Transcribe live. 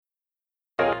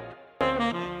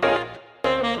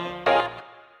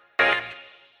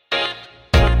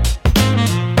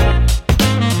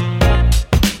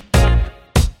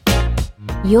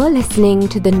You're listening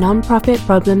to the Nonprofit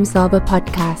Problem Solver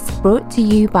podcast brought to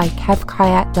you by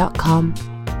KevKayat.com.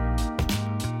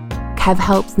 Kev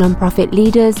helps nonprofit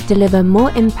leaders deliver more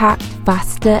impact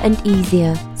faster and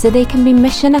easier so they can be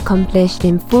mission accomplished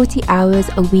in 40 hours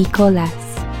a week or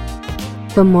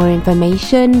less. For more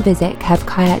information, visit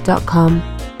KevKayat.com.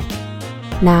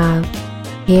 Now,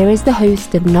 here is the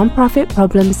host of Nonprofit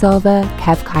Problem Solver,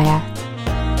 Kev Kayat.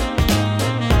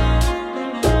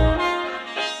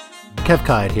 Kev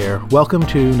Kayat here. Welcome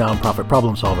to Nonprofit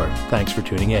Problem Solver. Thanks for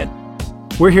tuning in.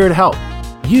 We're here to help.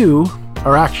 You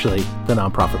are actually the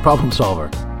nonprofit problem solver.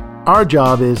 Our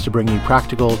job is to bring you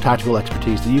practical, tactical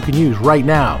expertise that you can use right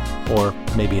now, or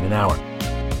maybe in an hour.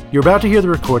 You're about to hear the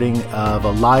recording of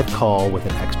a live call with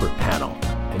an expert panel,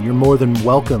 and you're more than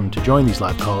welcome to join these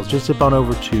live calls. Just zip on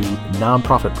over to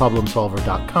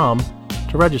nonprofitproblemsolver.com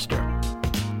to register.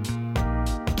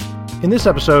 In this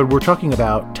episode, we're talking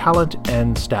about talent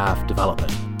and staff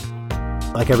development.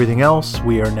 Like everything else,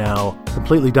 we are now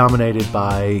completely dominated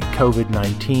by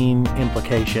COVID-19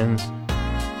 implications.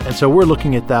 And so we're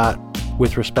looking at that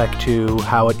with respect to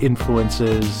how it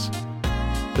influences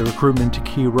the recruitment to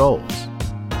key roles,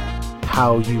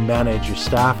 how you manage your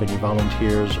staff and your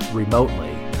volunteers remotely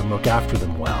and look after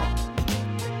them well.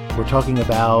 We're talking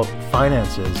about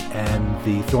finances and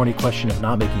the thorny question of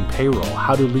not making payroll.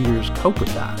 How do leaders cope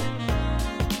with that?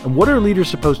 And what are leaders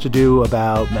supposed to do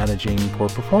about managing poor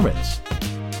performance?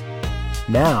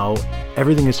 Now,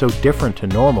 everything is so different to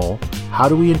normal. How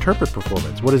do we interpret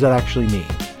performance? What does that actually mean?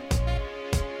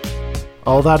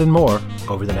 All that and more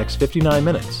over the next 59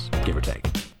 minutes, give or take.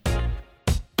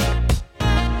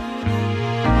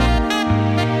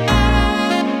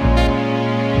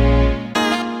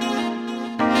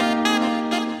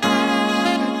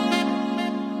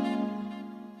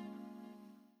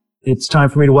 It's time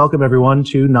for me to welcome everyone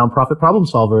to Nonprofit Problem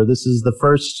Solver. This is the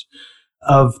first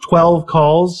of 12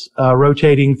 calls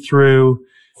rotating through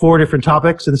 4 different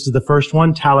topics. And this is the first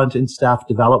one, talent and staff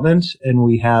development. And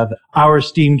we have our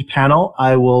esteemed panel.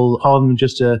 I will call them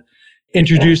just to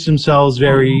introduce themselves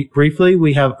very briefly.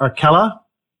 We have Arkella.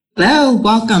 Hello,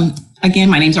 welcome. Again,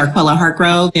 my name is Arkella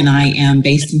Hartgrove, and I am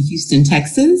based in Houston,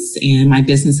 Texas. And my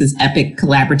business is Epic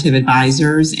Collaborative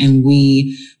Advisors. And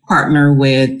we partner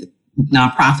with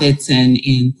nonprofits and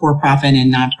in for-profit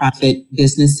and nonprofit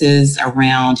businesses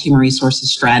around human resources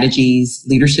strategies,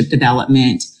 leadership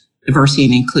development, diversity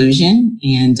and inclusion.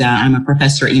 And I'm a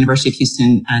professor at University of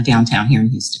Houston downtown here in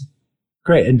Houston.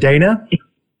 Great. And Dana?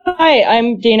 Hi,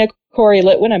 I'm Dana Corey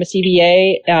Litwin. I'm a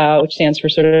CVA, which stands for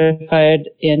Certified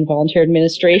in Volunteer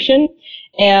Administration.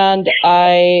 And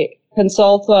I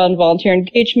consult on volunteer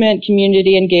engagement,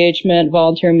 community engagement,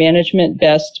 volunteer management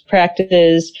best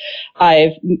practices.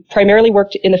 I've primarily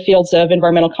worked in the fields of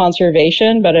environmental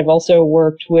conservation, but I've also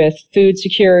worked with food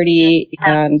security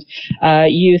and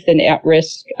youth and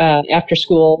at-risk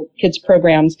after-school kids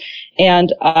programs.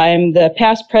 And I'm the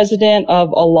past president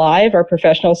of ALIVE, our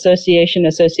professional association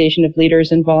of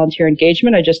leaders in volunteer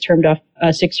engagement. I just termed off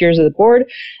 6 years of the board.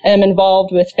 I'm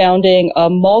involved with founding a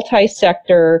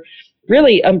multi-sector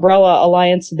really umbrella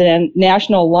alliance, the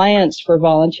National Alliance for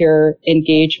Volunteer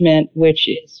Engagement, which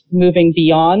is moving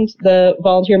beyond the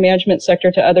volunteer management sector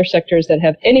to other sectors that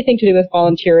have anything to do with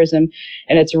volunteerism.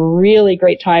 And it's really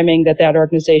great timing that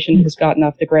organization has gotten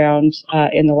off the ground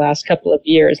in the last couple of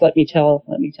years. Let me tell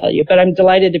you. But I'm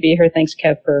delighted to be here. Thanks,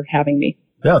 Kev, for having me.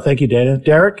 Yeah, thank you, Dana.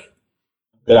 Derek?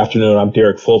 Good afternoon. I'm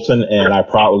Derek Fulton, and I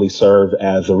proudly serve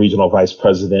as the regional vice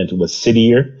president with City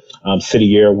Year. City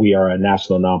Year, we are a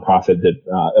national nonprofit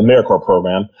AmeriCorps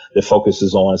program that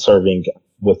focuses on serving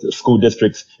with school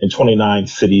districts in 29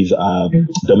 cities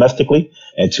domestically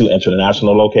and 2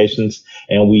 international locations.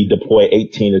 And we deploy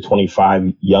 18 to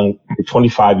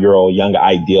 25-year-old young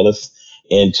idealists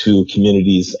into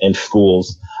communities and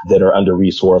schools that are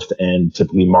under-resourced and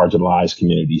typically marginalized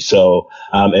communities. So,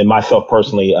 and myself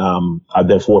personally, I've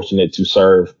been fortunate to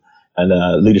serve in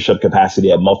a leadership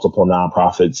capacity at multiple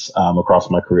nonprofits across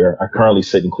my career. I currently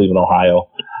sit in Cleveland, Ohio.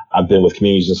 I've been with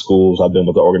communities and schools. I've been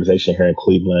with the organization here in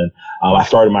Cleveland. I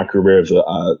started my career as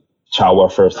a child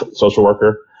welfare social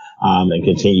worker and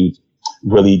continued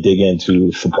really dig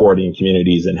into supporting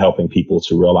communities and helping people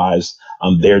to realize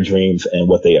their dreams and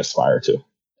what they aspire to.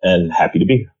 And happy to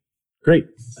be here. Great.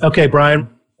 Okay, Brian.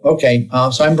 Okay,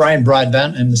 so I'm Brian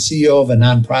Broadbent. I'm the CEO of a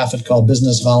nonprofit called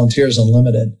Business Volunteers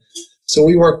Unlimited. So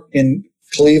we work in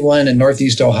Cleveland and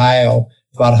Northeast Ohio,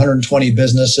 about 120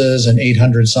 businesses and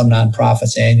 800 some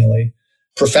nonprofits annually.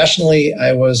 Professionally,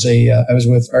 I was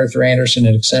with Arthur Andersen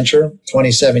at Accenture,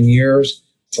 27 years.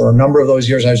 For a number of those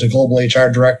years, I was a global HR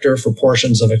director for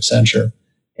portions of Accenture.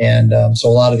 And so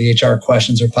a lot of the HR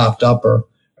questions that popped up are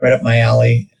right up my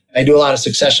alley. I do a lot of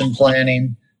succession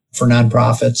planning for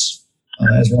nonprofits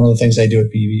as one of the things I do at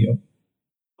BVU.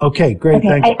 Okay, great. Okay,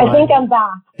 Thanks. I think I'm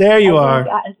back. There you are.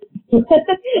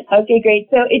 Okay, great.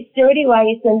 So it's Jody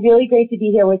Weiss, and really great to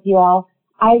be here with you all.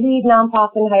 I lead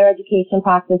nonprofit and higher education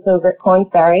practice over at Korn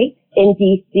Ferry in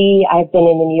DC. I've been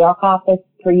in the New York office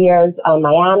for years,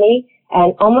 Miami,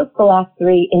 and almost the last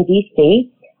 3 in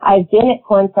DC. I've been at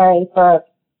Korn Ferry for,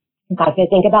 I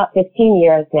think about 15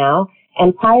 years now.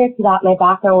 And prior to that, my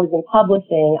background was in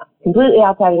publishing, completely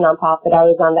outside of nonprofit. I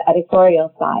was on the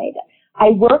editorial side.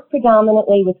 I work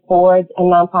predominantly with boards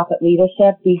and nonprofit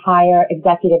leadership. We hire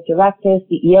executive directors,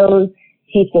 CEOs,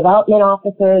 chief development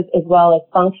officers, as well as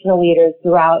functional leaders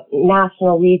throughout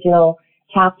national, regional,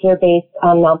 chapter-based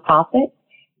nonprofits.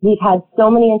 We've had so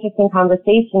many interesting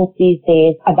conversations these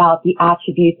days about the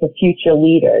attributes of future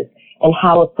leaders and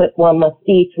how equipped one must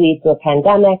be to lead through a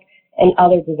pandemic and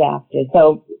other disasters.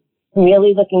 So I'm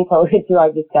really looking forward to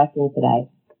our discussion today.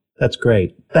 That's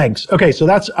great. Thanks. Okay, so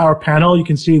that's our panel. You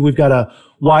can see we've got a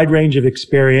wide range of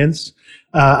experience.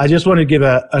 I just want to give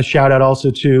a shout out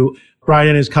also to Brian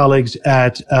and his colleagues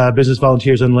at Business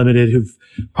Volunteers Unlimited, who've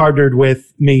partnered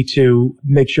with me to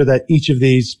make sure that each of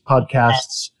these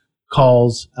podcasts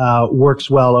calls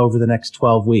works well over the next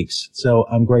 12 weeks. So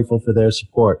I'm grateful for their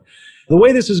support. The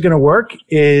way this is going to work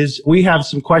is we have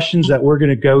some questions that we're going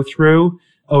to go through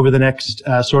over the next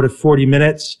sort of 40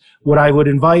 minutes. What I would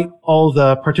invite all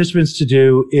the participants to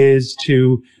do is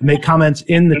to make comments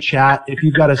in the chat. If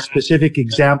you've got a specific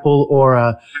example or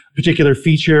a particular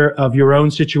feature of your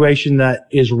own situation that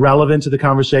is relevant to the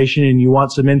conversation and you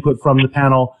want some input from the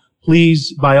panel,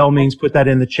 please, by all means, put that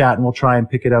in the chat and we'll try and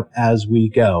pick it up as we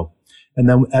go. And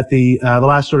then at the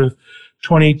last sort of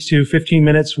 20 to 15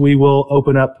 minutes, we will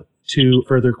open up to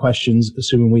further questions,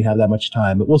 assuming we have that much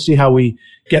time. But we'll see how we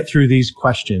get through these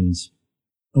questions.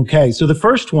 Okay, so the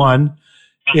first one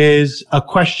is a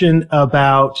question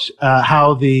about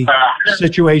how the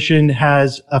situation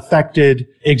has affected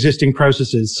existing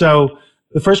processes. So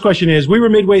the first question is, we were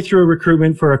midway through a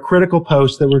recruitment for a critical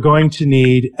post that we're going to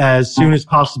need as soon as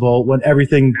possible when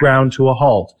everything ground to a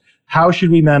halt. How should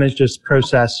we manage this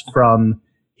process from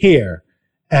here?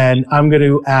 And I'm going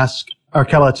to ask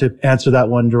Arkela to answer that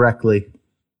one directly.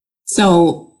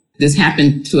 So this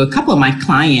happened to a couple of my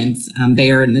clients. They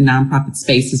are in the nonprofit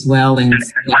space as well, and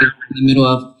they're in the middle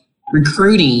of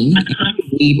recruiting.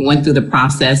 We went through the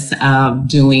process of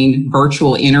doing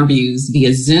virtual interviews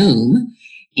via Zoom,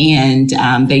 and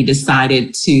they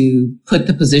decided to put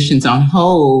the positions on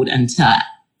hold until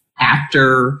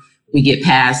after we get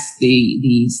past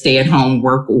the stay-at-home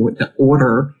work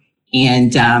order.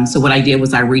 And so what I did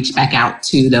was I reached back out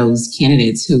to those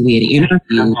candidates who we had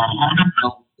interviewed,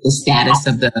 the status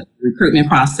of the recruitment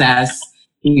process.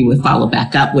 We would follow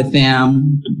back up with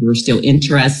them. We were still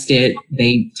interested.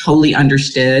 They totally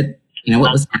understood,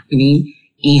 what was happening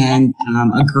and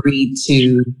agreed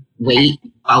to wait,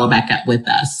 follow back up with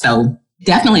us. So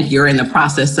definitely if you're in the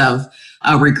process of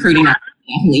recruiting,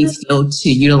 definitely still to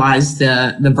utilize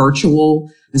the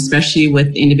virtual, especially with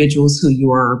individuals who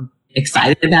you're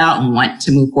excited about and want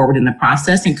to move forward in the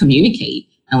process and communicate.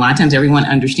 And a lot of times everyone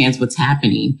understands what's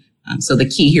happening. So the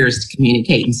key here is to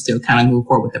communicate and still kind of move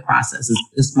forward with the process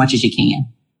as much as you can.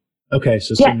 Okay.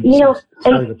 So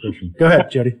go ahead,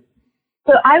 Jody.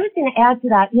 So I was going to add to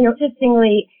that,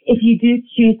 interestingly, if you do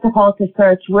choose to halt a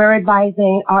search, we're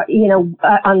advising,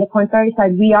 on the Korn Ferry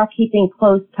side, we are keeping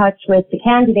close touch with the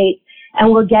candidates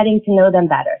and we're getting to know them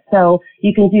better. So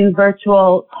you can do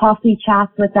virtual coffee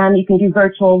chats with them. You can do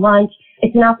virtual lunch.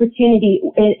 It's an opportunity.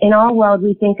 In our world,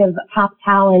 we think of top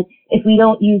talent. If we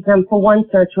don't use them for one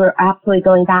search, we're absolutely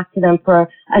going back to them for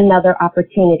another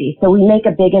opportunity. So we make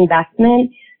a big investment.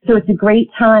 So it's a great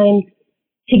time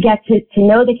to get to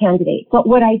know the candidate. But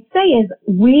what I'd say is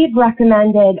we've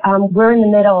recommended, we're in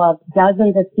the middle of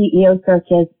dozens of CEO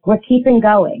searches. We're keeping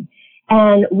going.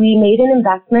 And we made an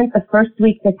investment the first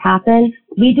week this happened.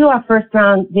 We do our first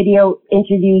round video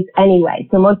interviews anyway.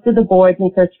 So most of the boards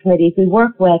and search committees we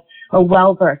work with are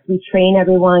well versed. We train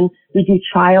everyone. We do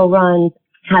trial runs,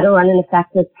 how to run an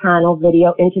effective panel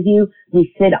video interview.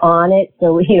 We sit on it.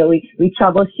 So, we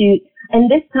troubleshoot. And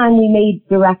this time we made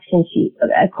direction sheets.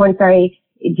 At Korn Ferry,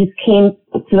 it just came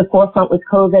to the forefront with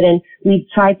COVID, and we've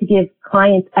tried to give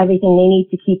clients everything they need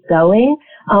to keep going.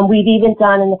 We've even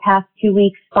done in the past 2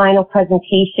 weeks final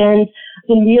presentations. It's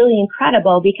been really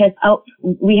incredible because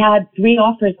we had 3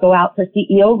 offers go out for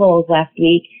CEO roles last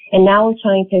week, and now we're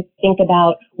trying to think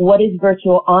about what does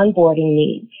virtual onboarding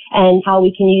mean and how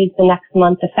we can use the next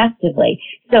month effectively.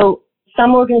 So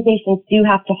some organizations do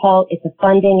have to halt. It's a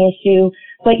funding issue,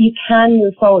 but you can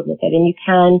move forward with it and you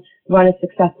can run a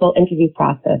successful interview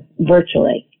process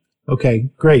virtually. Okay,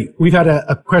 great. We've had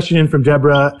a question in from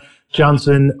Deborah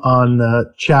Johnson on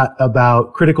the chat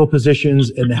about critical positions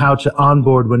and how to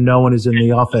onboard when no one is in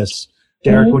the office.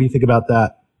 Derek, what do you think about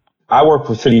that? I work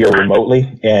for City Year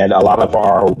remotely, and a lot of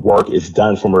our work is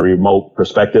done from a remote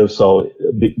perspective. So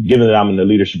given that I'm in the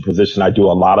leadership position, I do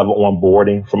a lot of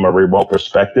onboarding from a remote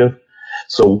perspective.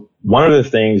 So one of the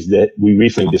things that we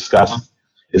recently discussed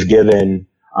is given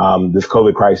this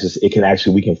COVID crisis,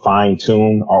 we can fine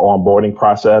tune our onboarding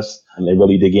process and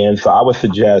really dig in. So I would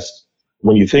suggest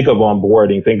when you think of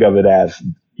onboarding, think of it as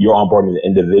you're onboarding the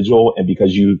individual, and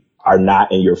because you are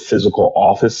not in your physical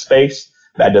office space,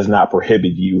 that does not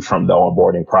prohibit you from the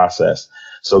onboarding process.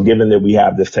 So given that we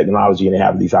have this technology and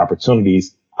have these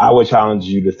opportunities, I would challenge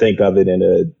you to think of it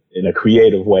in a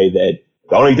creative way that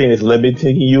the only thing that's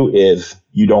limiting you is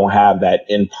you don't have that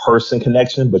in-person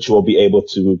connection, but you will be able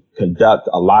to conduct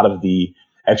a lot of the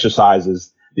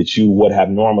exercises that you would have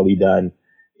normally done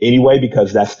anyway,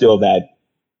 because that's still that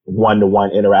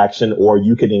one-to-one interaction, or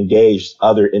you can engage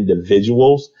other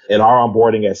individuals. In our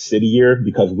onboarding at City Year,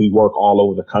 because we work all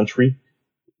over the country,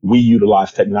 we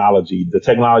utilize technology. The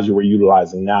technology we're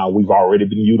utilizing now, we've already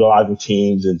been utilizing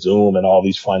Teams and Zoom and all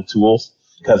these fun tools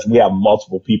because we have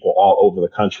multiple people all over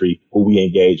the country who we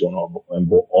engage on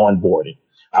onboarding.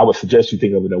 I would suggest you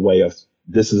think of it in a way of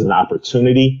this is an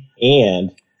opportunity,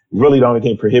 and really the only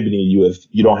thing prohibiting you is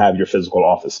you don't have your physical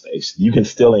office space. You can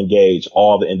still engage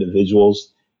all the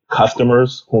individuals,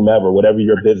 customers, whomever, whatever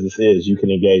your business is, you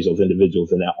can engage those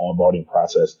individuals in that onboarding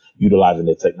process utilizing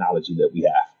the technology that we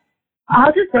have.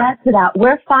 I'll just add to that.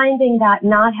 We're finding that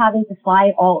not having to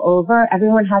fly all over,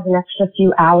 everyone has an extra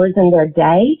few hours in their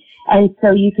day. And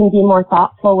so you can be more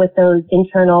thoughtful with those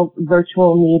internal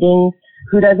virtual meetings.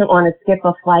 Who doesn't want to skip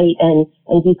a flight and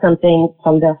do something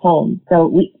from their home?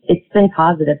 So it's been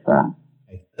positive for us.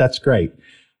 That's great.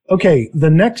 Okay, the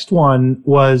next one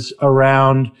was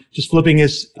around just flipping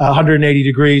this 180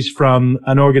 degrees from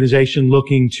an organization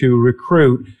looking to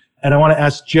recruit. And I want to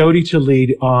ask Jody to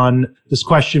lead on this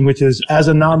question, which is, as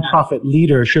a nonprofit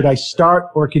leader, should I start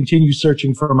or continue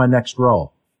searching for my next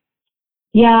role?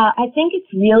 Yeah, I think it's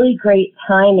really great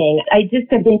timing. I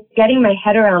just have been getting my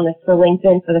head around this for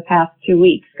LinkedIn for the past 2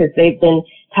 weeks because they've been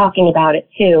talking about it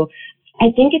too.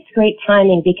 I think it's great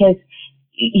timing because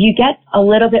you get a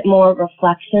little bit more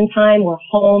reflection time. We're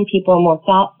home. People are more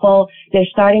thoughtful. They're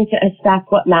starting to assess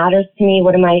what matters to me.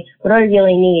 What do I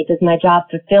really need? Does my job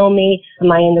fulfill me?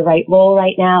 Am I in the right role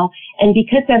right now? And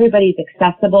because everybody's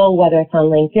accessible, whether it's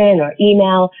on LinkedIn or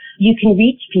email, you can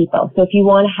reach people. So if you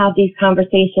want to have these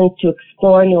conversations to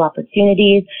explore new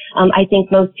opportunities, I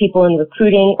think most people in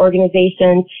recruiting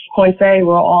organizations, Korn Ferry,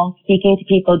 we're all speaking to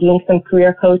people, doing some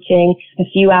career coaching, a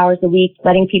few hours a week,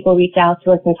 letting people reach out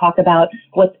to us and talk about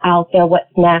what's out there,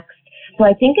 what's next. So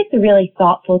I think it's a really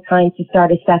thoughtful time to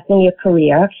start assessing your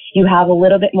career. You have a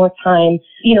little bit more time,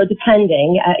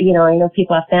 depending, I know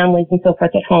people have families and so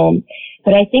forth at home,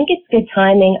 but I think it's good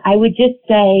timing. I would just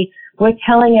say we're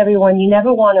telling everyone you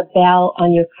never want to bail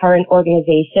on your current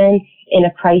organization in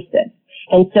a crisis.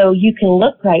 And so you can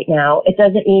look right now. It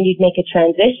doesn't mean you'd make a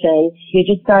transition. You're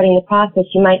just starting the process.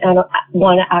 You might not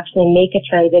want to actually make a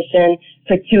transition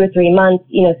for 2 or 3 months,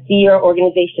 see your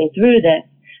organization through this.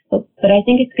 But I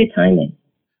think it's good timing.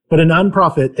 But a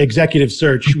nonprofit executive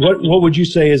search, what would you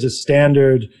say is a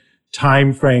standard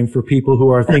time frame for people who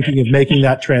are thinking of making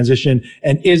that transition?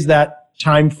 And is that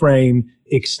time frame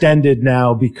extended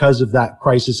now because of that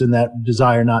crisis and that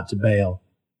desire not to bail?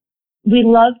 We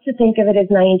love to think of it as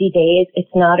 90 days.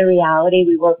 It's not a reality.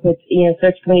 We work with,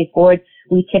 search committee boards.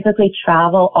 We typically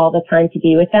travel all the time to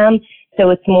be with them.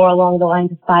 So it's more along the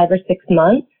lines of 5 or 6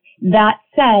 months. That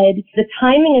said, the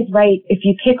timing is right. If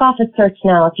you kick off a search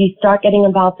now, if you start getting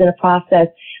involved in a process,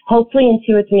 hopefully in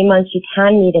 2 or 3 months you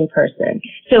can meet in person.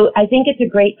 So I think it's a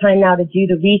great time now to do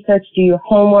the research, do your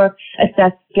homework,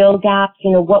 assess skill gaps.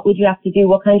 What would you have to do?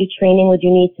 What kind of training would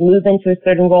you need to move into a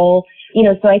certain role?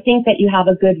 So I think that you have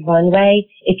a good runway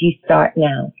if you start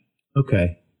now.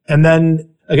 Okay. And then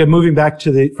again, moving back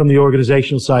from the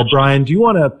organizational side, Brian, do you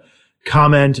want to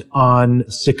comment on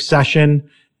succession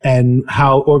and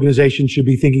how organizations should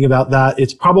be thinking about that?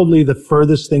 It's probably the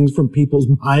furthest things from people's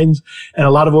minds, and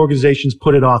a lot of organizations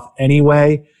put it off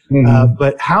anyway. Mm-hmm.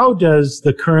 But how does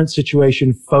the current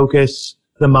situation focus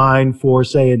the mind for,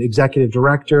 say, an executive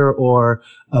director or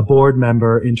a board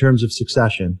member in terms of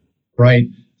succession? Right.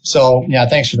 So,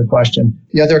 thanks for the question.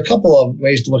 There are a couple of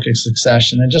ways to look at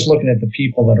succession, and just looking at the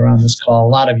people that are on this call, a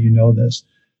lot of you know this,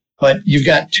 but you've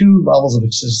got 2 levels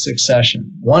of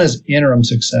succession. One is interim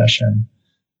succession.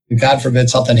 God forbid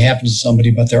something happens to somebody,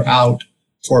 but they're out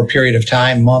for a period of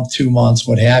time, month, 2 months,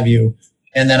 what have you,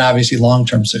 and then obviously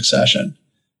long-term succession.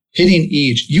 Hitting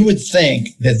each, you would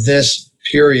think that this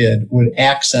period would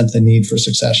accent the need for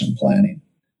succession planning.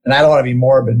 And I don't want to be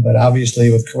morbid, but obviously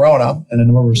with Corona and a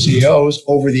number of CEOs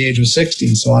over the age of 60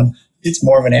 and so on, it's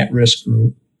more of an at-risk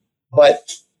group.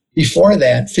 But before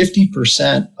that,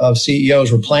 50% of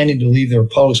CEOs were planning to leave their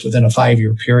post within a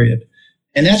 5-year period.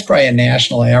 And that's probably a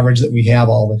national average that we have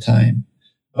all the time.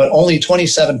 But only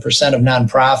 27% of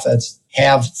nonprofits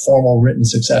have formal written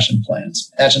succession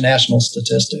plans. That's a national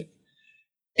statistic.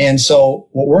 And so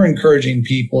what we're encouraging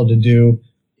people to do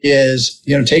is,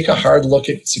 take a hard look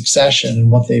at succession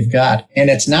and what they've got. And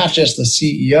it's not just the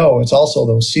CEO, it's also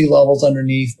those C-levels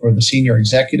underneath or the senior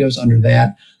executives under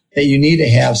that you need to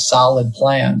have solid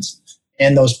plans.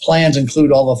 And those plans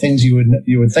include all the things you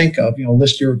would think of,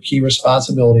 list your key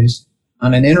responsibilities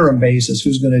on an interim basis,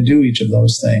 who's going to do each of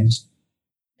those things.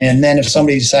 And then if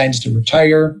somebody decides to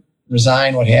retire,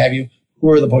 resign, what have you,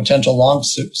 who are the potential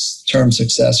long-term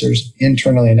successors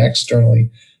internally and externally,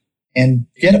 and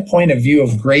get a point of view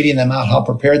of grading them out, how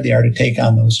prepared they are to take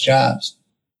on those jobs.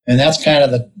 And that's kind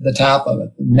of the top of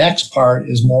it. The next part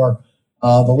is more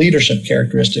the leadership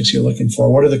characteristics you're looking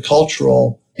for. What are the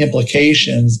cultural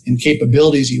implications and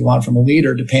capabilities you want from a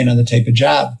leader depending on the type of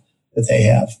job that they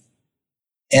have?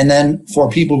 And then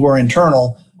for people who are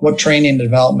internal, what training and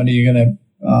development are you going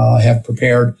to have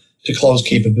prepared to close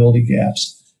capability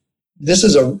gaps?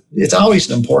 It's always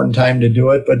an important time to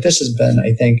do it, but this has been,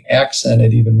 I think,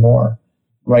 accented even more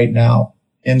right now.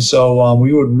 And so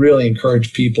we would really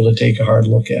encourage people to take a hard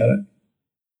look at it.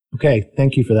 Okay,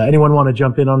 thank you for that. Anyone want to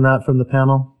jump in on that from the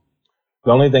panel?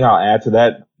 The only thing I'll add to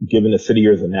that, given the City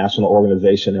Year is a national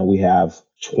organization and we have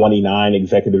 29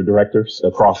 executive directors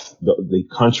across the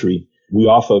country, we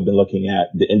also have been looking at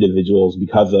the individuals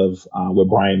because of what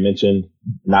Brian mentioned,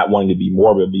 not wanting to be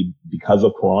morbid, because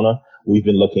of Corona. We've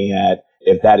been looking at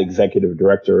if that executive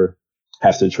director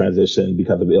has to transition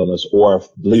because of illness, or if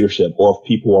leadership, or if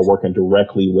people are working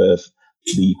directly with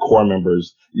the core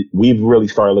members. We've really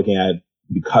started looking at,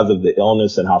 because of the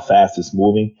illness and how fast it's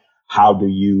moving, how do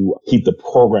you keep the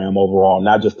program overall,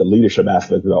 not just the leadership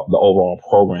aspect, but the overall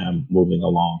program moving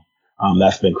along?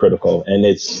 That's been critical. And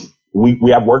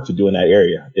we have work to do in that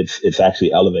area. It's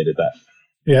actually elevated that.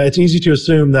 Yeah, it's easy to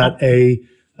assume that a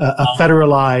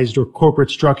federalized or corporate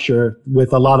structure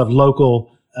with a lot of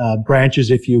local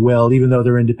branches, if you will, even though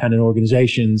they're independent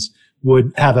organizations,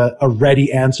 would have a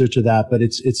ready answer to that. But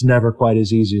it's never quite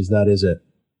as easy as that, is it?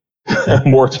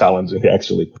 More challenging,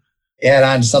 actually. Add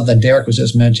on to something Derek was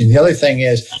just mentioning. The other thing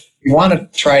is you want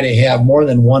to try to have more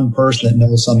than one person that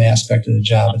knows some aspect of the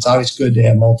job. It's always good to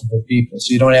have multiple people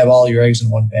so you don't have all your eggs in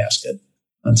one basket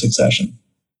on succession.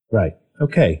 Right.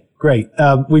 Okay, great.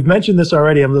 We've mentioned this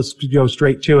already. Let's go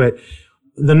straight to it.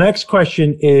 The next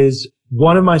question is,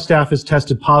 one of my staff is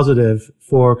tested positive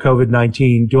for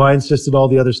COVID-19. Do I insist that all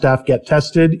the other staff get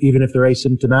tested, even if they're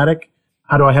asymptomatic?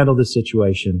 How do I handle this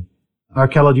situation?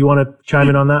 Arkella, do you want to chime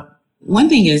in on that? One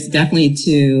thing is definitely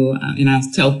to, and I'll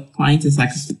tell clients, it's like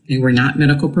they were not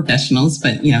medical professionals,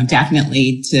 but,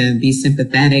 definitely to be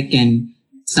sympathetic, and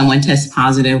someone tests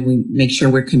positive, we make sure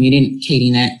we're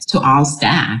communicating that to all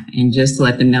staff and just to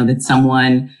let them know that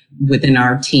someone within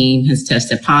our team has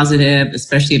tested positive,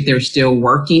 especially if they're still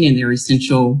working and they're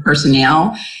essential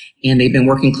personnel and they've been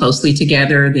working closely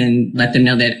together, then let them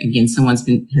know that, again,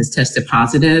 has tested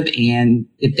positive. And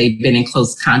if they've been in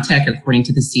close contact according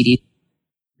to the CDC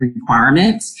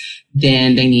requirements,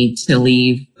 then they need to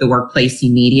leave the workplace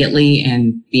immediately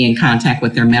and be in contact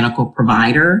with their medical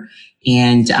provider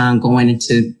and going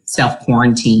into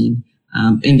self-quarantine.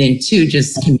 And then two,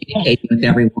 just communicating with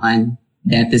everyone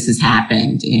that this has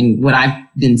happened. And what I've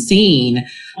been seeing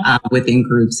within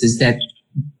groups is that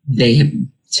they have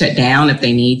shut down if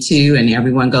they need to, and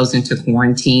everyone goes into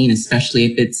quarantine, especially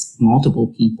if it's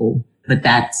multiple people. But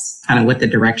that's kind of what the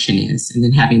direction is, and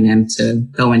then having them to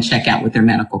go and check out with their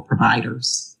medical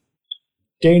providers.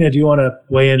 Dana, do you want to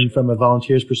weigh in from a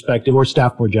volunteer's perspective, or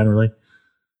staff more generally?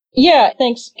 Yeah,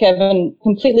 thanks, Kevin.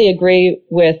 Completely agree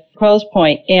with Carl's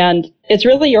point. And it's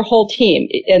really your whole team.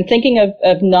 And thinking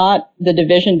of not the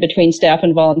division between staff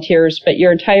and volunteers, but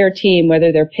your entire team,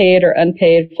 whether they're paid or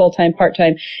unpaid, full-time,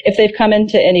 part-time, if they've come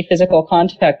into any physical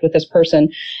contact with this person.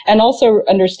 And also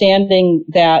understanding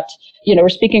that, we're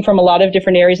speaking from a lot of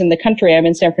different areas in the country. I'm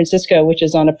in San Francisco, which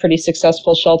is on a pretty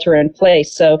successful shelter in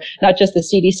place. So not just the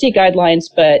CDC guidelines,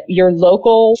 but your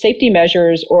local safety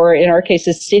measures, or in our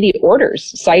cases, city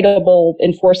orders, citable,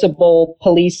 enforceable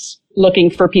police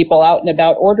looking for people out and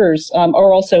about orders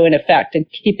are also in effect, and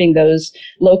keeping those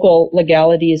local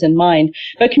legalities in mind.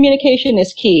 But communication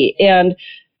is key. And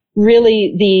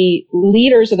really the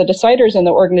leaders or the deciders in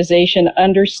the organization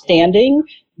understanding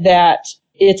that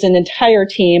it's an entire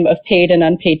team of paid and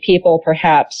unpaid people,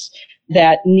 perhaps,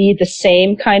 that need the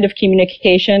same kind of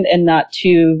communication and not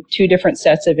two different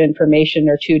sets of information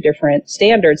or two different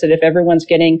standards. That if everyone's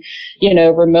getting,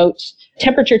 remote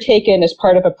temperature taken as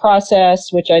part of a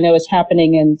process, which I know is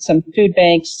happening in some food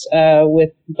banks,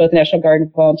 with both National Guard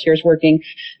and volunteers working,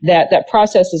 that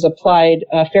process is applied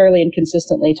fairly and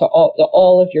consistently to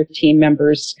all of your team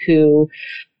members who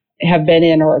have been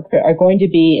in or are going to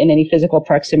be in any physical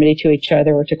proximity to each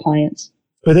other or to clients.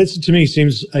 But this, to me,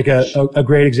 seems like a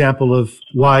great example of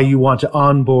why you want to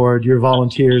onboard your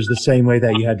volunteers the same way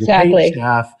that you had your paid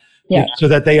staff, so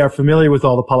that they are familiar with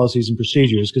all the policies and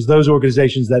procedures. Because those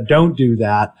organizations that don't do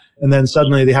that, and then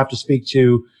suddenly they have to speak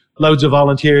to loads of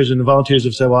volunteers, and the volunteers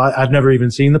have said, well, I've never even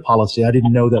seen the policy. I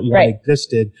didn't know that one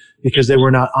existed, because they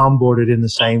were not onboarded in the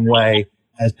same way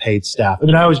as paid staff. I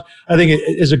mean, I think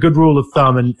it is a good rule of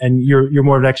thumb, and you're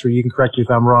more of an expert. You can correct me if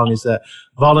I'm wrong. Is that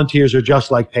volunteers are just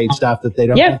like paid staff, that they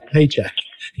don't have a paycheck,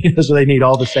 so they need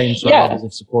all the same levels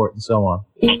of support and so on.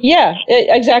 Yeah,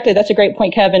 exactly. That's a great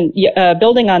point, Kevin.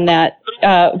 Building on that,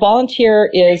 volunteer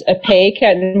is a pay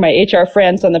category. My HR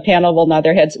friends on the panel will nod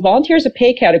their heads. Volunteer is a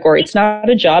pay category. It's not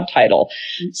a job title.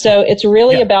 So it's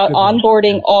really about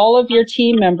onboarding all of your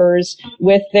team members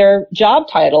with their job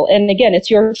title. And again, it's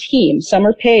your team. Some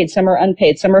are paid, some are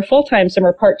unpaid, some are full-time, some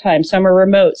are part-time, some are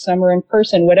remote, some are in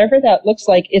person. Whatever that looks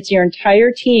like, it's your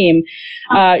entire team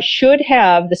should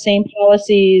have the same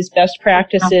policies, best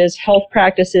practices, health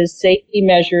practices, safety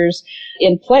measures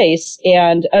in place,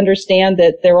 and understand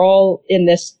that they're all in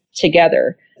this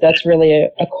together. That's really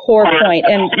a core point,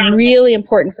 and really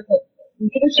important for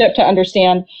leadership to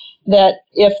understand that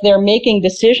if they're making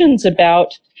decisions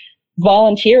about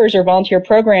volunteers or volunteer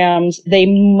programs, they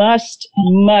must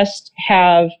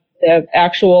have the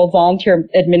actual volunteer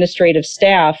administrative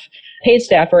staff, paid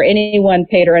staff, or anyone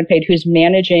paid or unpaid who's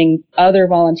managing other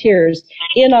volunteers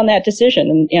in on that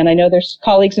decision. And I know there's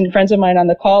colleagues and friends of mine on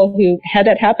the call who had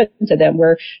that happen to them,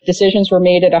 where decisions were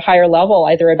made at a higher level,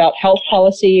 either about health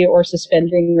policy or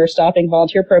suspending or stopping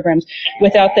volunteer programs,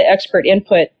 without the expert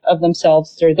input of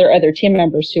themselves or their other team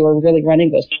members who are really running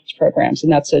those programs.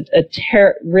 And that's a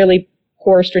really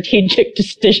poor strategic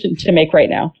decision to make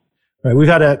right now. Right. We've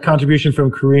had a contribution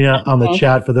from Karina on the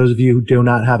chat for those of you who do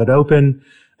not have it open.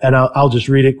 And I'll just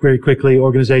read it very quickly.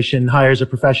 Organization hires a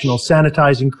professional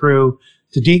sanitizing crew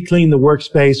to deep clean the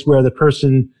workspace where the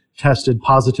person tested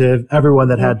positive. Everyone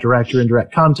that had direct or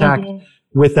indirect contact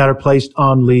with that are placed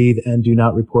on leave and do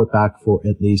not report back for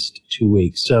at least 2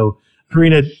 weeks. So,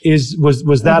 Karina,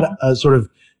 was that a sort of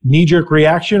knee-jerk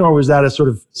reaction, or was that a sort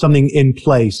of something in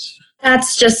place?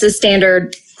 That's just a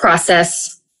standard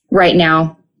process right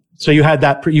now. So you had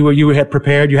that, you had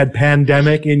prepared, you had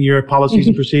pandemic in your policies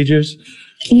and procedures?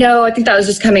 No, I think that was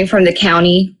just coming from the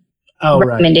county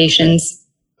recommendations.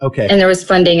 Right. Okay. And there was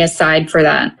funding aside for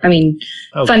that. I mean,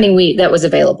 funding that was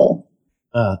available.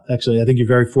 Actually, I think you're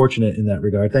very fortunate in that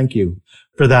regard. Thank you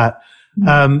for that.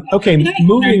 Okay,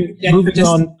 moving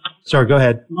on. Sorry, go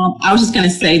ahead. I was just going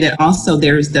to say that also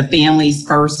there's the Families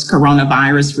First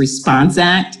Coronavirus Response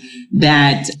Act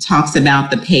that talks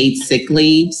about the paid sick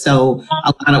leave. So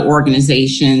a lot of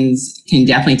organizations can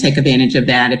definitely take advantage of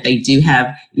that if they do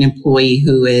have an employee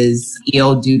who is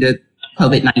ill due to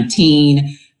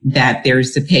COVID-19, that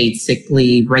there's the paid sick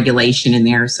leave regulation in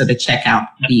there. So to check out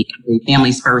the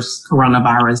Families First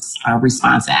Coronavirus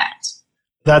Response Act.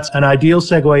 That's an ideal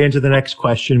segue into the next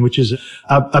question, which is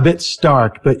a bit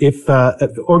stark. But if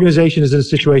the organization is in a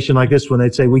situation like this one,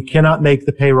 they'd say, we cannot make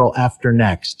the payroll after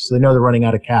next. So they know they're running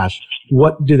out of cash.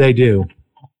 What do they do?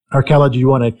 Arkella, do you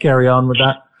want to carry on with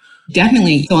that?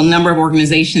 Definitely. So a number of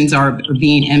organizations are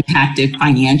being impacted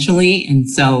financially. And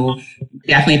so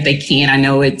definitely if they can, I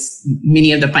know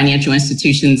many of the financial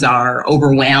institutions are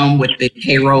overwhelmed with the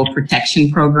payroll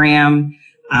protection program.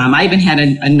 I even had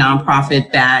a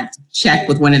nonprofit that checked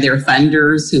with one of their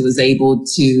funders who was able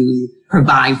to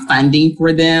provide funding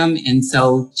for them. And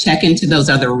so check into those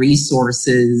other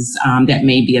resources that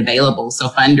may be available. So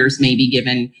funders may be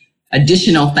given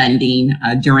additional funding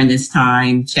during this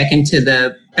time. Check into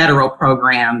the federal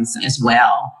programs as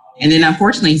well. And then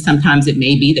unfortunately, sometimes it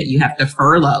may be that you have to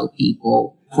furlough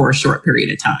people for a short period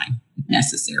of time if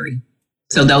necessary.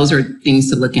 So those are things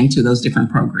to look into, those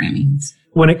different programmings.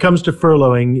 When it comes to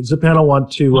furloughing, does the panel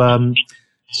want to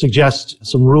suggest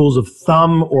some rules of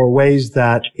thumb or ways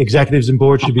that executives and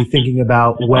boards should be thinking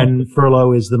about when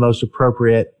furlough is the most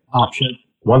appropriate option?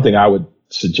 One thing I would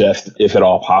suggest, if at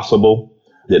all possible,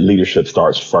 that leadership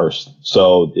starts first.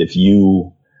 So if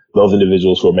you those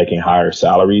individuals who are making higher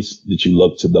salaries, that you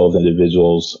look to those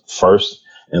individuals first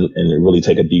and really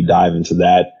take a deep dive into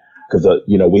that. Because,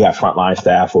 we have frontline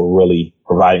staff who are really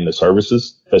providing the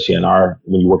services, especially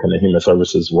when you work in the human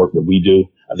services work that we do.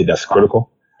 I think that's critical.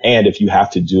 And if you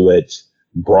have to do it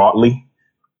broadly,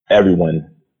 everyone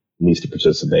needs to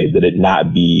participate, that it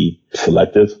not be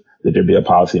selective, that there be a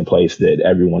policy in place that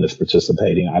everyone is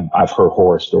participating. I've heard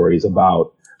horror stories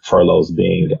about furloughs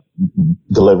being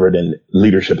delivered and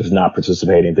leadership is not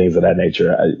participating, things of that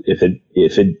nature. If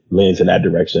it leans in that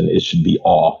direction, it should be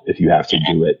all if you have to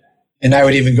do it. And I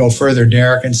would even go further,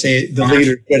 Derek, and say the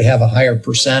leader could have a higher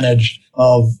percentage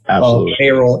of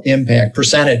payroll impact,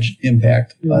 percentage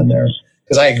impact on there.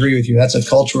 Because I agree with you, that's a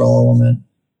cultural element.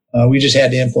 We just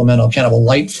had to implement a kind of a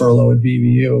light furlough at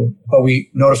BBU, but we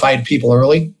notified people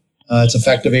early. It's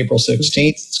effective April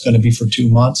 16th. It's going to be for 2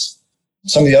 months.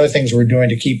 Some of the other things we're doing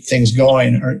to keep things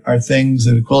going are things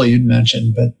that Aquila you'd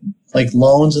mentioned, but like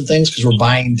loans and things, because we're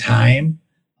buying time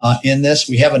in this.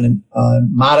 We have a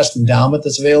modest endowment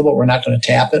that's available. We're not going to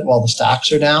tap it while the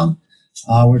stocks are down.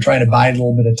 We're trying to buy a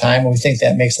little bit of time, and we think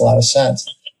that makes a lot of sense.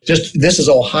 This is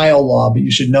Ohio law, but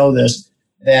you should know this,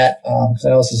 that because I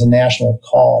know this is a national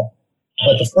call,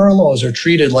 but the furloughs are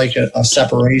treated like a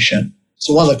separation.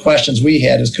 So one of the questions we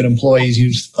had is, could employees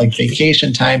use like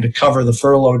vacation time to cover the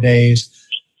furlough days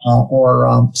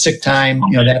or sick time,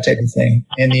 that type of thing?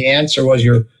 And the answer was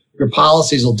your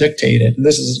policies will dictate it. And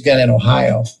this is, again, in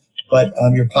Ohio, but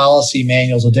your policy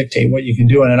manuals will dictate what you can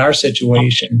do. And in our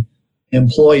situation,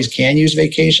 employees can use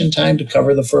vacation time to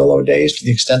cover the furlough days to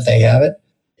the extent they have it.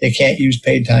 They can't use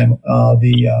paid time,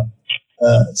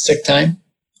 sick time.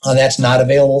 That's not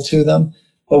available to them.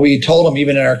 But we told them,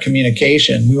 even in our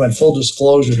communication, we went full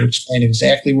disclosure to explain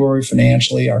exactly where we're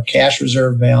financially, our cash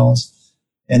reserve balance.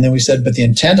 And then we said, but the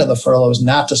intent of the furlough is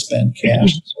not to spend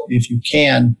cash. So if you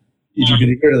can get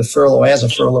rid of the furlough as a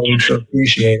furlough, we sure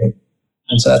appreciate it.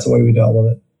 And so that's the way we dealt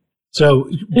with it. So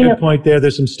good point there.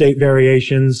 There's some state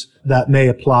variations that may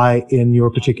apply in your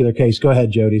particular case. Go ahead,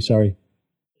 Jody. Sorry.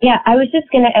 Yeah, I was just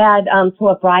going to add to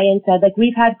what Brian said. Like,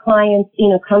 we've had clients,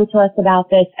 come to us about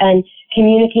this and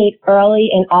communicate early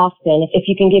and often. If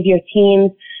you can give your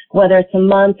teams, whether it's a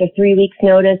month or 3 weeks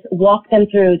notice, walk them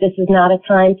through. This is not a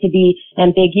time to be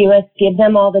ambiguous. Give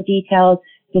them all the details.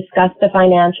 Discuss the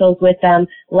financials with them.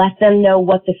 Let them know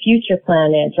what the future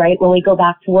plan is, right? When we go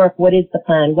back to work, what is the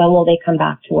plan? When will they come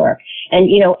back to work? And,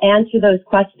 answer those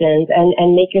questions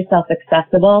and make yourself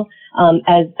accessible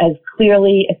as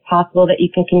clearly as possible that you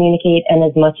can communicate, and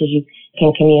as much as you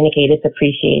can communicate. It's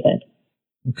appreciated.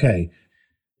 Okay.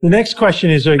 The next question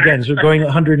is, again, so we're going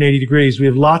 180 degrees. We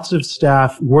have lots of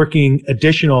staff working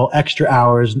additional extra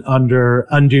hours under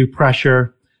undue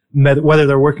pressure, whether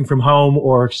they're working from home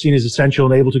or seen as essential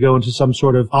and able to go into some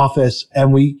sort of office.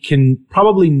 And we can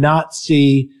probably not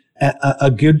see a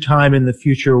good time in the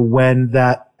future when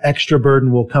that extra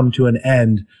burden will come to an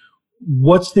end.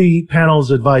 What's the panel's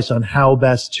advice on how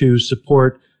best to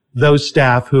support those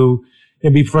staff who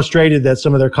can be frustrated that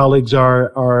some of their colleagues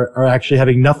are actually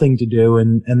having nothing to do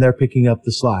and they're picking up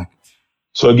the slack?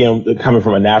 So again, coming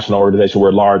from a national organization,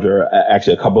 we're larger.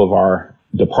 Actually, a couple of our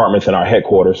departments in our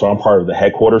headquarters. So I'm part of the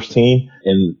headquarters team.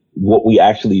 And what we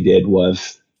actually did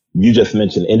was, you just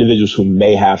mentioned individuals who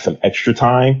may have some extra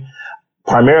time.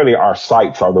 Primarily, our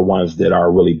sites are the ones that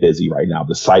are really busy right now.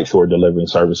 The sites who are delivering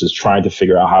services, trying to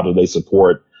figure out how do they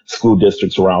support school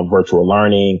districts around virtual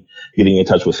learning, getting in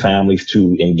touch with families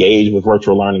to engage with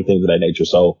virtual learning, things of that nature.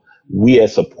 So we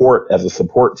as a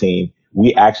support team,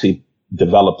 we actually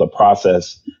developed a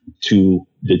process to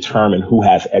determine who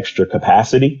has extra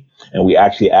capacity. And we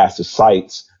actually asked the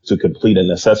sites to complete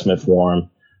an assessment form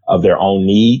of their own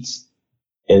needs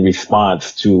in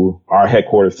response to our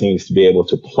headquarters teams to be able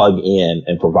to plug in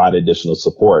and provide additional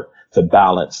support to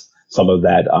balance some of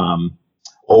that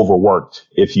overworked,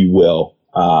 if you will.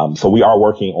 So we are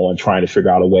working on trying to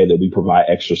figure out a way that we provide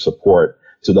extra support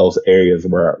to those areas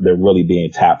where they're really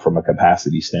being tapped from a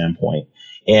capacity standpoint.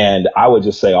 And I would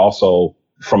just say also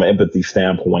from an empathy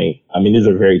standpoint, these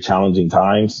are very challenging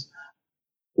times.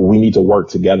 We need to work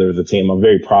together as a team. I'm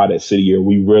very proud at City Year.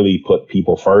 We really put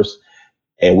people first,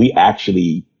 and we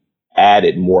actually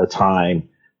added more time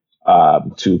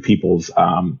to people's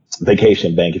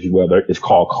vacation bank, if you will. It's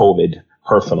called COVID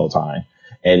personal time.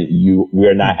 And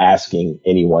we're not asking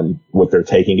anyone what they're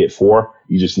taking it for.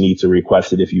 You just need to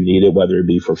request it if you need it, whether it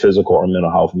be for physical or mental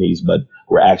health needs. But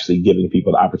we're actually giving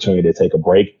people the opportunity to take a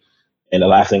break. And the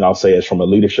last thing I'll say is, from a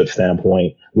leadership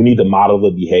standpoint, we need to model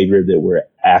the behavior that we're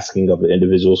asking of the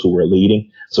individuals who we're leading.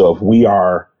 So if we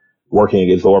are working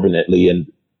exorbitantly, and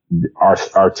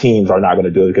our teams are not going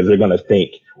to do it because they're going to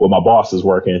think, well, my boss is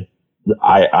working,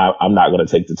 I'm not going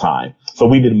to take the time. So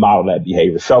we didn't model that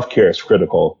behavior. Self-care is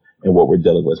critical in what we're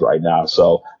dealing with right now.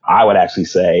 So I would actually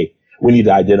say we need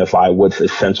to identify what's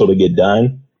essential to get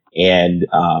done and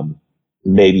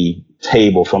maybe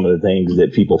table some of the things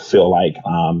that people feel like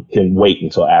can wait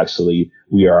until actually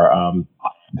we are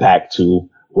back to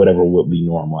whatever would be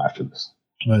normal after this.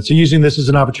 Right, so using this as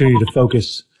an opportunity to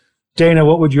focus. Dana,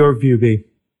 what would your view be?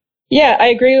 Yeah, I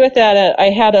agree with that. I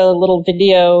had a little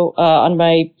video on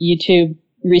my YouTube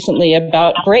recently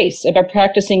about grace, about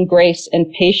practicing grace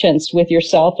and patience with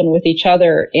yourself and with each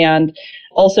other, and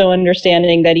also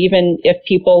understanding that even if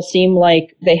people seem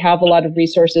like they have a lot of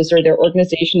resources or their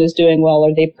organization is doing well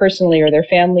or they personally or their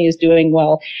family is doing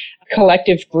well,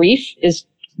 collective grief is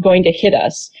going to hit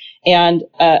us. And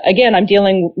again, I'm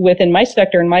dealing with in my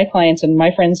sector and my clients and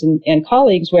my friends and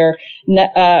colleagues where,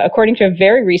 according to a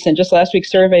very recent, just last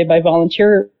week's survey by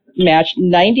Volunteer Match,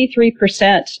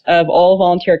 93% of all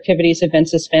volunteer activities have been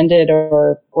suspended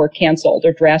or canceled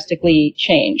or drastically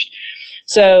changed.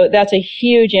 So that's a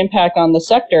huge impact on the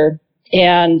sector,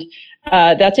 and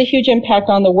that's a huge impact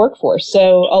on the workforce.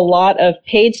 So a lot of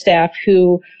paid staff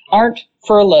who aren't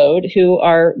furloughed, who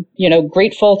are,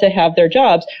 grateful to have their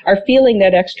jobs, are feeling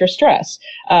that extra stress,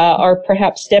 are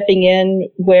perhaps stepping in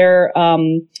where,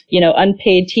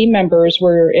 unpaid team members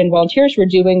and volunteers were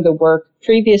doing the work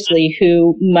previously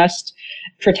who must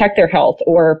protect their health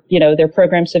or, their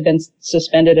programs have been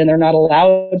suspended and they're not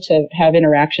allowed to have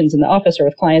interactions in the office or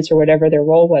with clients or whatever their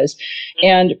role was.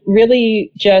 And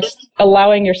really just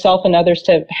allowing yourself and others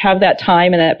to have that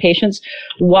time and that patience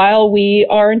while we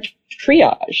are in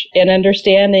triage, and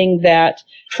understanding that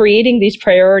creating these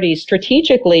priorities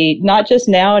strategically, not just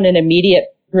now in an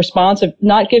immediate response of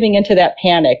not giving into that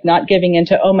panic, not giving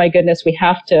into, oh my goodness, we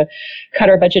have to cut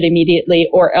our budget immediately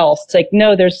or else. It's like,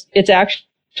 no, it's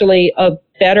actually a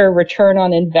better return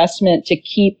on investment to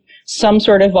keep some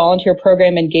sort of volunteer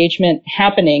program engagement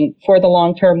happening for the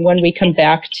long term when we come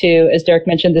back to, as Derek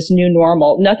mentioned, this new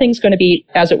normal. Nothing's going to be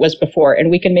as it was before,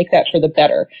 and we can make that for the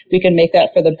better. We can make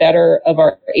that for the better of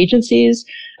our agencies,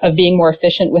 of being more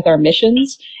efficient with our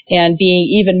missions, and being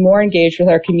even more engaged with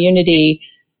our community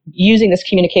using this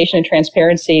communication and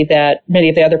transparency that many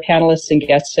of the other panelists and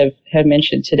guests have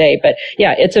mentioned today. But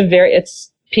yeah,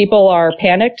 people are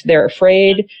panicked, they're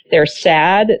afraid, they're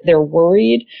sad, they're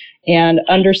worried, and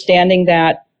understanding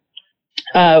that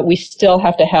we still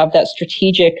have to have that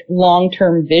strategic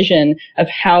long-term vision of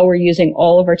how we're using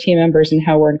all of our team members and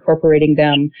how we're incorporating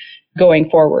them going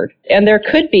forward. And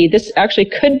this actually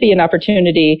could be an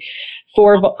opportunity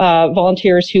for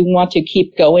volunteers who want to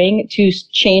keep going to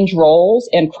change roles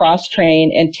and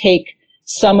cross-train and take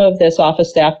some of this office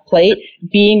staff plate,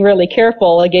 being really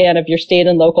careful, again, of your state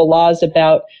and local laws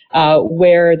about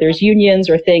where there's unions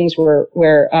or things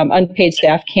where unpaid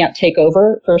staff can't take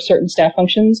over for certain staff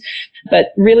functions, but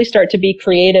really start to be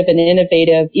creative and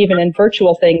innovative, even in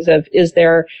virtual things of, is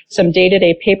there some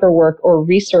day-to-day paperwork or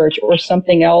research or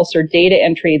something else or data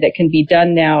entry that can be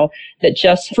done now that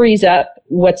just frees up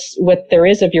what there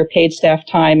is of your paid staff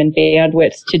time and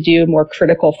bandwidth to do more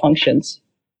critical functions.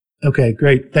 Okay,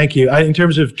 great. Thank you. In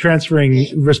terms of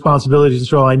transferring responsibilities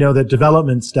and role, I know that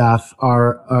development staff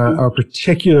are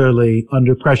particularly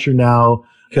under pressure now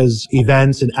because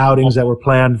events and outings that were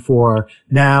planned for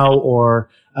now or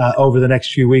over the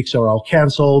next few weeks are all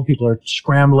canceled. People are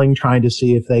scrambling, trying to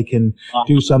see if they can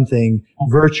do something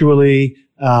virtually.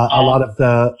 A lot of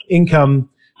the income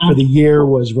for the year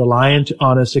was reliant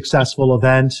on a successful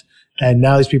event. And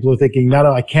now these people are thinking,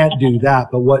 no, I can't do that,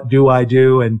 but what do I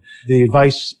do? And the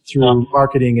advice through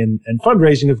marketing and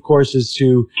fundraising, of course, is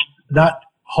to not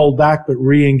hold back, but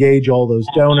re-engage all those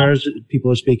donors. People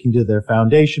are speaking to their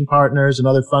foundation partners and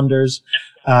other funders.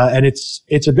 And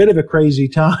it's a bit of a crazy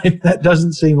time that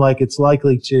doesn't seem like it's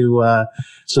likely to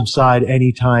subside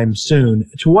anytime soon.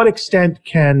 To what extent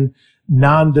can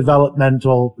non-development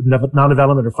or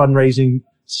fundraising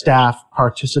staff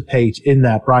participate in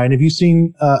that? Brian, have you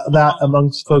seen that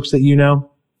amongst folks that you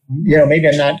know? Maybe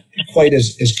I'm not quite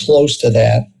as close to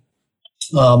that.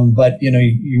 But, you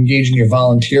engage in your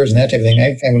volunteers and that type of thing.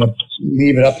 I'm going to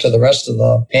leave it up to the rest of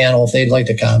the panel if they'd like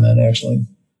to comment, actually.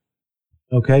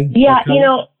 Okay. Yeah,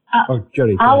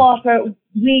 Jody, I'll offer,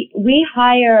 we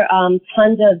hire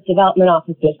tons of development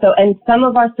officers. So, and some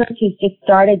of our searches just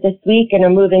started this week and are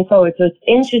moving forward. So it's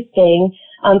interesting.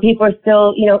 People are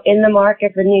still, in the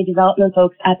market for new development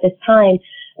folks at this time.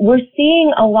 We're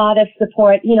seeing a lot of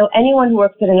support. Anyone who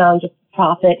works at a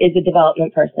nonprofit is a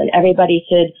development person. Everybody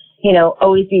should,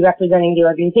 always be representing the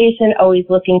organization, always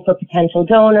looking for potential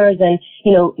donors and,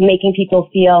 making people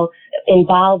feel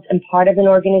involved and part of an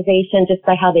organization just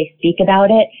by how they speak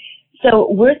about it.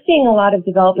 So we're seeing a lot of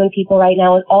development people right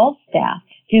now, and all staff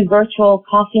do virtual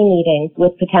coffee meetings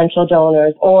with potential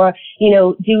donors, or,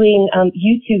 doing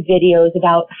YouTube videos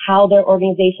about how their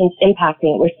organization's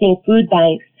impacting. We're seeing food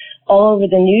banks all over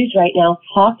the news right now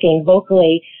talking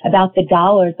vocally about the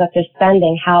dollars that they're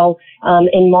spending, how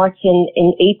in March and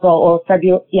in April or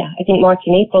February, I think March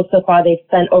and April so far they've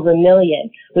spent over $1 million,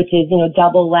 which is,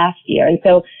 double last year. And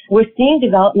so we're seeing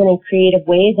development in creative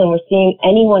ways, and we're seeing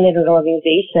anyone in an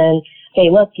organization say,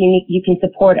 look, you can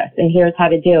support us, and here's how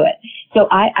to do it. So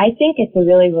I think it's a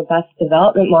really robust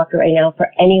development market right now for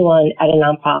anyone at a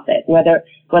nonprofit, whether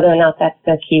or not that's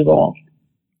their key role.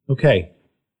 Okay,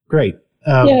 great.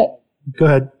 Go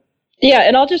ahead. Yeah,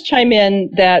 and I'll just chime in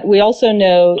that we also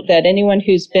know that anyone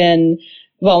who's been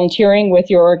volunteering with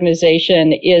your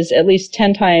organization is at least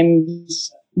 10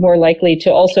 times more likely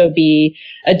to also be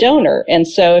a donor. And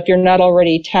so if you're not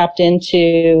already tapped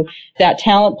into that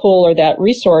talent pool or that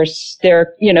resource,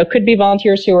 there, could be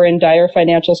volunteers who are in dire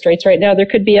financial straits right now. There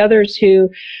could be others who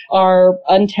are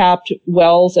untapped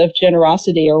wells of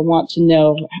generosity or want to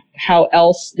know how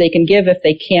else they can give if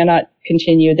they cannot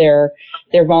continue their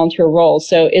volunteer roles.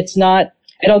 So I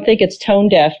don't think it's tone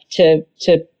deaf to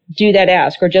do that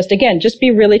ask, or just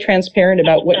be really transparent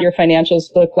about what your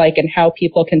financials look like and how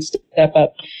people can step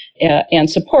up and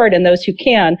support. And those who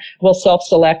can will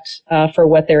self-select for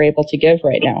what they're able to give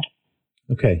right now.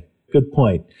 Okay, good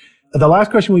point. The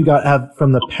last question we have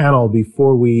from the panel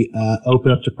before we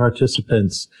open up to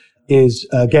participants is,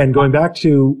 again, going back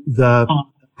to the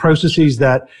processes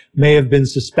that may have been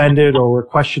suspended or we're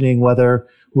questioning whether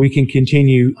we can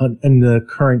continue in the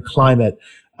current climate.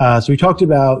 So we talked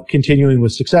about continuing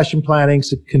with succession planning,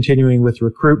 continuing with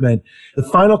recruitment. The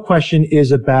final question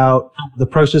is about the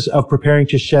process of preparing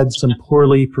to shed some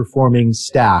poorly performing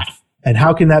staff. And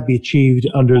how can that be achieved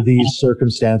under these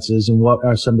circumstances, and what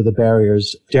are some of the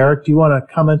barriers? Derek, do you want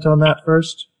to comment on that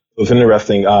first? It was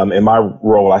interesting. In my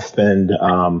role, I spend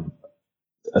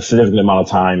a significant amount of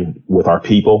time with our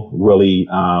people, really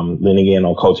leaning in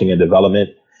on coaching and development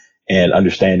and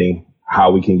understanding how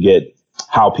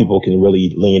people can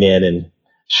really lean in and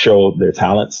show their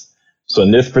talents. So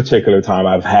in this particular time,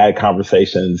 I've had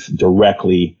conversations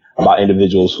directly about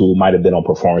individuals who might have been on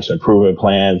performance improvement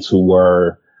plans, who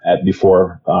were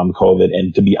before COVID.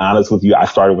 And to be honest with you, I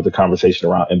started with a conversation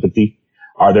around empathy.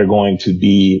 Are there going to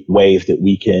be ways that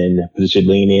we can potentially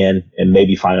lean in and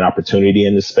maybe find an opportunity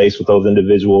in this space with those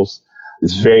individuals?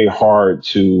 It's very hard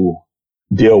to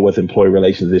deal with employee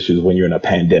relations issues when you're in a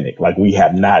pandemic. Like, we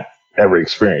have not ever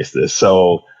experienced this.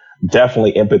 So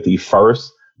definitely empathy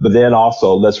first, but then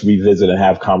also let's revisit and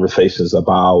have conversations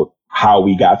about how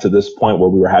we got to this point where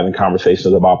we were having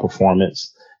conversations about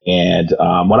performance. And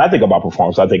when I think about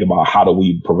performance, I think about how do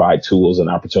we provide tools and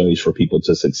opportunities for people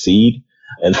to succeed.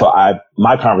 And so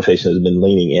my conversation has been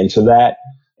leaning into that.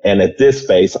 And at this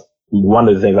space, one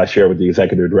of the things I share with the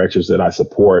executive directors that I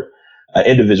support, an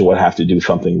individual would have to do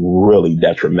something really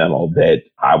detrimental that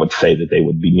I would say that they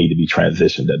would need to be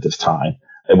transitioned at this time.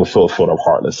 It would feel sort of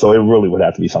heartless. So it really would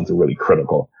have to be something really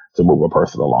critical to move a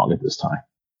person along at this time.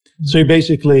 So you're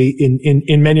basically,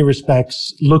 in many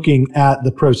respects, looking at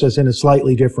the process in a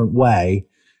slightly different way,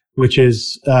 which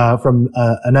is from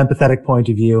an empathetic point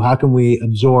of view. How can we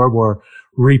absorb or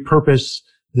repurpose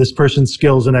this person's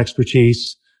skills and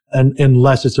expertise,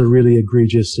 unless it's a really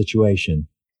egregious situation?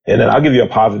 And then I'll give you a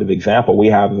positive example.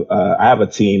 I have a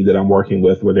team that I'm working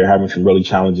with where they're having some really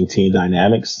challenging team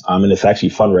dynamics. And it's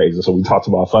actually fundraising. So we talked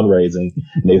about fundraising.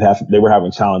 They were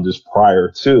having challenges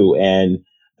prior to, and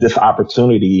this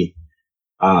opportunity,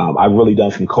 I've really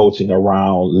done some coaching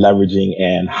around leveraging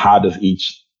and how does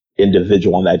each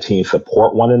individual on that team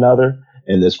support one another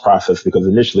in this process, because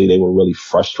initially they were really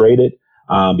frustrated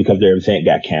because their event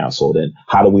got canceled. And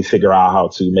how do we figure out how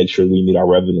to make sure we meet our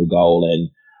revenue goal, and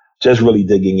just really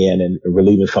digging in and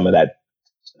relieving some of that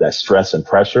stress and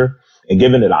pressure. And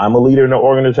given that I'm a leader in the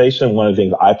organization, one of the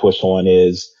things I push on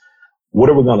is, what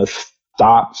are we going to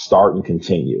stop, start, and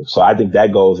continue? So I think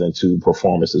that goes into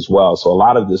performance as well. So a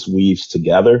lot of this weaves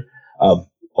together of,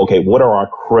 okay, what are our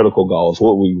critical goals?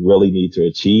 What we really need to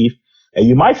achieve? And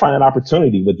you might find an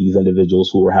opportunity with these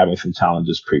individuals who were having some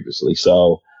challenges previously.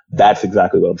 So that's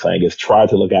exactly what I'm saying, is try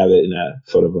to look at it in a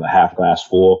sort of a half glass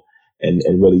full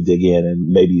and really dig in and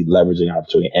maybe leveraging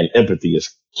opportunity. And empathy is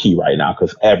key right now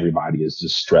because everybody is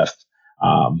just stressed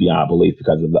beyond belief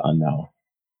because of the unknown.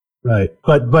 Right.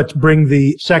 But bring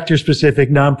the sector-specific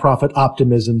nonprofit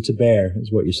optimism to bear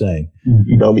is what you're saying.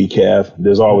 You know me, Kev.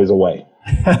 There's always a way.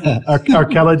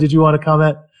 Arkella, did you want to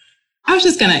comment? I was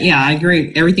just I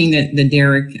agree. Everything that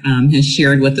Derek has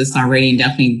shared with us already, and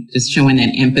definitely just showing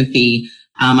that empathy.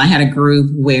 I had a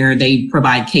group where they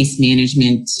provide case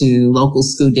management to local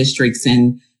school districts,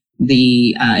 and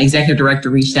the executive director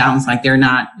reached out and was like,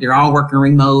 they're all working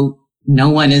remote. No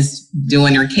one is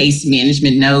doing their case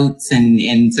management notes,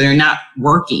 and so they're not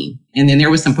working. And then there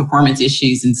was some performance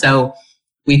issues. And so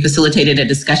we facilitated a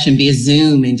discussion via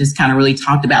Zoom and just kind of really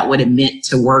talked about what it meant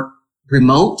to work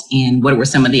remote and what were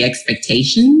some of the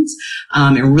expectations,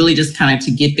 and really just kind of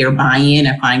to get their buy-in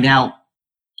and find out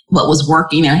what was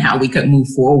working and how we could move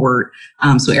forward.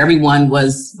 So everyone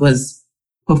was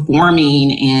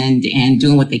performing and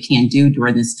doing what they can do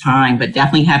during this time, but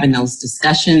definitely having those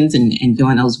discussions and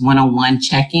doing those one-on-one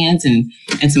check-ins and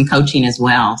some coaching as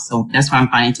well. So that's why I'm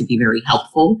finding it to be very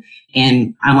helpful.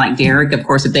 And I'm like Derek, of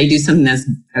course, if they do something that's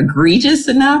egregious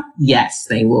enough, yes,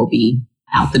 they will be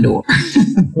out the door.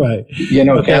 Right.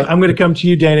 Okay, I'm going to come to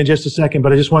you, Dan, in just a second,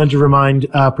 but I just wanted to remind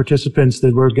participants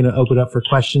that we're going to open up for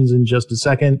questions in just a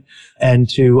second, and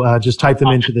to just type them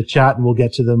into the chat, and we'll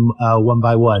get to them one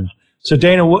by one. So,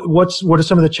 Dana, what are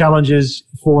some of the challenges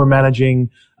for managing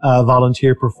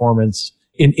volunteer performance?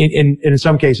 In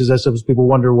some cases, I suppose people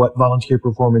wonder what volunteer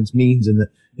performance means in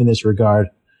this regard.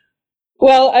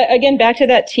 Well, again, back to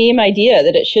that team idea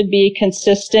that it should be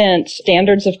consistent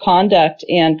standards of conduct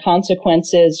and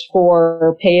consequences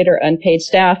for paid or unpaid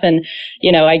staff. And,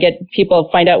 I get people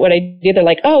find out what I do. They're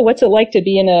like, oh, what's it like to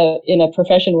be in a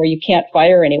profession where you can't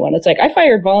fire anyone? It's like, I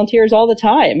fired volunteers all the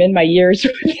time in my years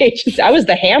with agency. I was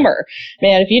the hammer.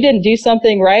 Man, if you didn't do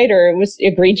something right or it was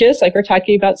egregious, like we're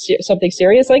talking about something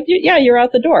serious, like, yeah, you're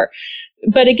out the door.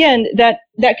 But again, that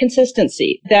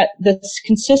consistency, the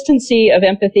consistency of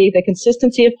empathy, the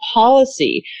consistency of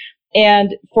policy,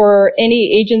 and for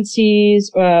any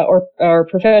agencies or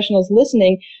professionals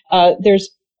listening, there's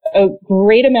a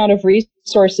great amount of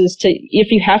resources to,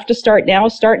 if you have to start now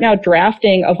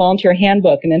drafting a volunteer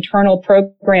handbook, an internal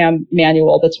program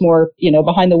manual that's more,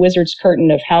 behind the wizard's curtain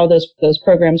of how those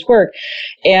programs work.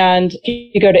 And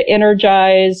if you go to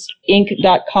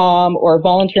energizeinc.com or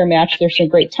Volunteer Match, there's some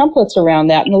great templates around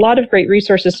that and a lot of great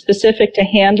resources specific to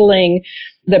handling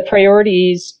the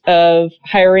priorities of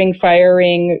hiring,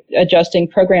 firing, adjusting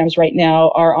programs right now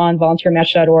are on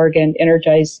volunteermatch.org and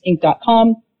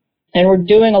energizeinc.com. And we're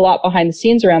doing a lot behind the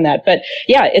scenes around that. But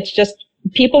yeah, it's just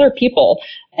people are people.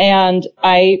 And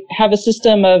I have a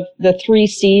system of the 3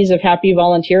 C's of happy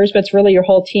volunteers, but it's really your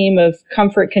whole team of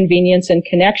comfort, convenience, and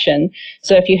connection.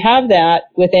 So if you have that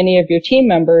with any of your team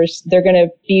members, they're going to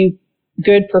be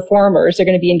good performers. They're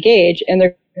going to be engaged, and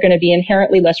they're going to be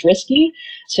inherently less risky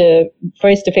to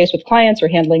face-to-face with clients or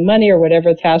handling money or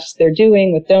whatever tasks they're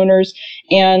doing with donors.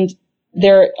 And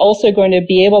they're also going to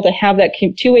be able to have that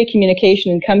two-way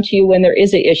communication and come to you when there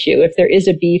is an issue, if there is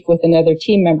a beef with another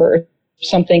team member or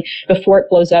something, before it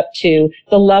blows up to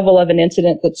the level of an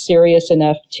incident that's serious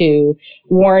enough to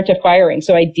warrant a firing.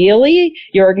 So ideally,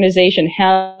 your organization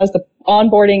has the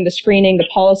onboarding, the screening, the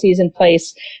policies in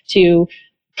place to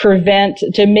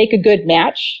make a good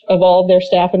match of all of their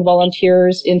staff and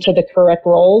volunteers into the correct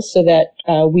roles so that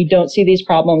we don't see these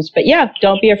problems. But yeah,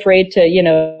 don't be afraid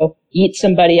to, eat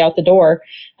somebody out the door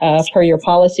per your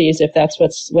policies if that's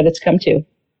what it's come to.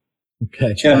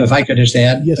 Okay. Kev, if I could just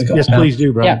add. Yes, please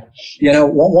do, Brian. Yeah.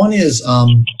 One is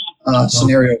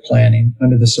scenario planning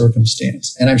under the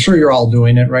circumstance. And I'm sure you're all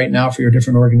doing it right now for your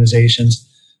different organizations.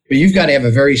 But you've got to have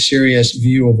a very serious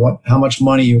view of how much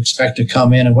money you expect to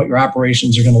come in and what your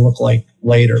operations are going to look like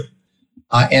later.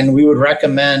 And we would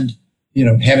recommend,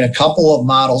 having a couple of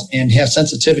models and have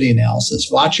sensitivity analysis.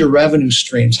 Watch your revenue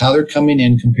streams, how they're coming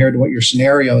in compared to what your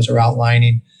scenarios are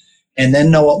outlining, and then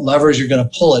know what levers you're going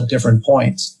to pull at different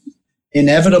points.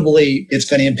 Inevitably, it's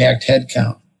going to impact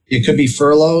headcount. It could be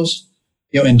furloughs,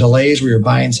 and delays where you're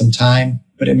buying some time,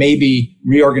 but it may be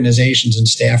reorganizations and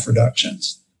staff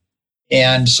reductions.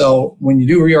 And so when you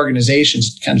do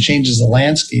reorganizations, it kind of changes the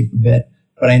landscape a bit.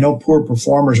 But I know poor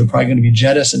performers are probably going to be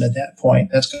jettisoned at that point.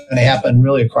 That's going to happen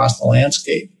really across the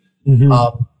landscape. Mm-hmm.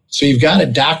 So you've got to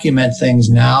document things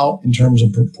now in terms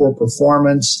of poor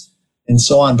performance and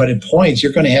so on. But at points,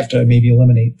 you're going to have to maybe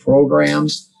eliminate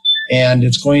programs, and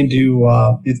it's going to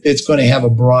have a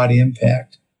broad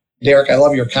impact. Derek, I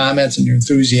love your comments and your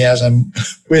enthusiasm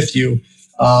with you.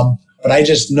 But I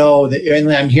just know that,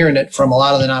 and I'm hearing it from a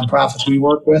lot of the nonprofits we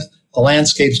work with, the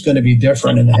landscape's going to be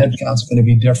different and the headcount's going to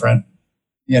be different,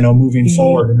 moving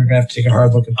forward. And they're going to have to take a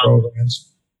hard look at programs.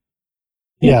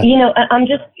 Yeah.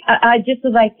 I just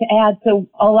would like to add, so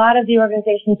a lot of the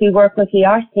organizations we work with, we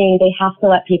are seeing they have to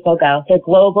let people go. They're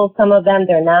global, some of them,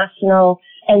 they're national.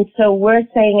 And so we're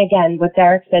saying, again, what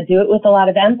Derek said, do it with a lot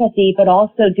of empathy, but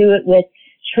also do it with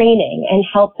training and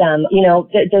help them.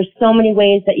 There's so many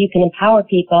ways that you can empower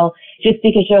people just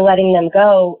because you're letting them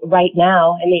go right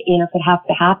now. And if it has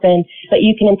to happen, but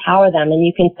you can empower them and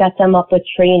you can set them up with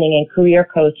training and career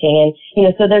coaching.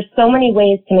 And, so there's so many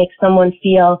ways to make someone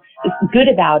feel good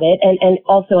about it and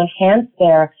also enhance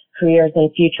their careers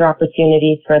and future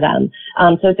opportunities for them.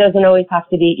 So it doesn't always have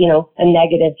to be, a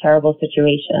negative, terrible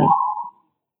situation.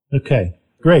 Okay,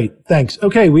 great. Thanks.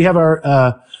 Okay, we have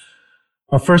our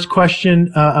first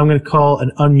question. I'm going to call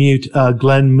and unmute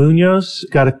Glenn Munoz.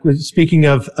 Speaking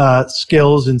of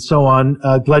skills and so on,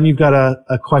 Glenn, you've got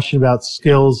a question about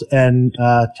skills and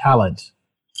talent.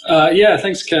 Yeah,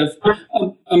 thanks, Kev.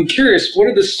 I'm curious, what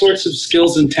are the sorts of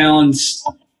skills and talents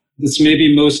that's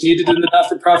maybe most needed in the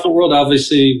not-for-profit world?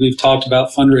 Obviously, we've talked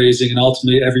about fundraising, and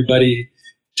ultimately everybody,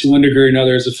 to one degree or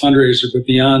another, is a fundraiser. But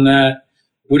beyond that,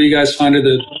 what do you guys find are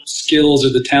the skills or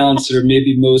the talents that are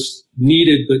maybe most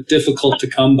needed but difficult to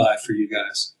come by for you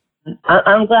guys?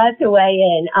 I'm glad to weigh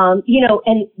in.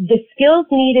 And the skills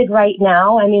needed right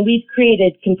now, we've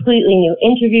created completely new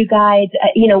interview guides.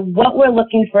 What we're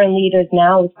looking for in leaders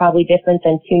now is probably different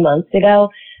than 2 months ago.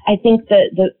 I think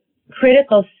the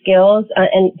critical skills,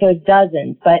 and there's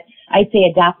dozens, but I'd say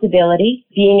adaptability,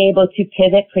 being able to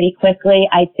pivot pretty quickly.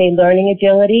 I'd say learning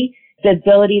agility, the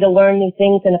ability to learn new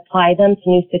things and apply them to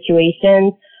new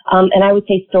situations. And I would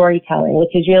say storytelling,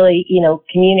 which is really,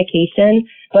 communication,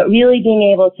 but really being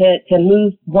able to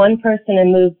move one person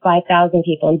and move 5,000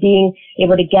 people and being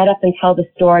able to get up and tell the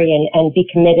story and be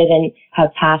committed and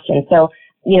have passion. So,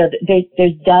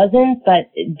 there's dozens,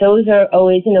 but those are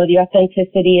always, the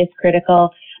authenticity is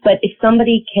critical. But if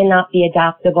somebody cannot be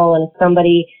adaptable and if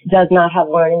somebody does not have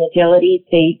learning agility,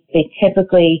 they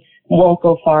typically won't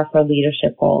go far for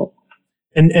leadership roles.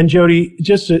 And Jody,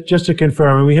 just to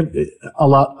confirm, and we have a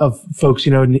lot of folks,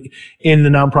 in the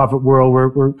nonprofit world,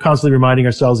 we're constantly reminding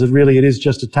ourselves that really it is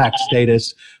just a tax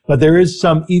status, but there is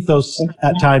some ethos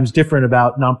at times different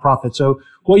about nonprofit. So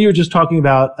what you were just talking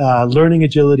about, learning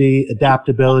agility,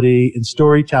 adaptability, and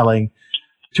storytelling,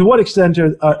 to what extent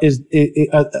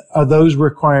are those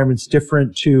requirements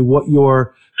different to what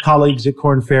your colleagues at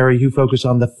Korn Ferry who focus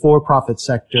on the for-profit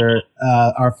sector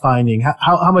are finding?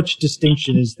 How much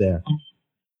distinction is there?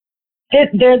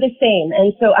 They're the same.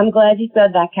 And so I'm glad you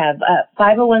said that, Kev.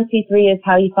 501c3 is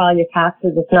how you file your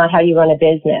taxes. It's not how you run a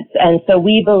business. And so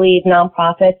we believe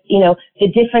nonprofits, the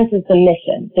difference is the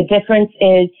mission. The difference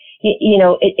is,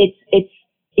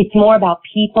 it's more about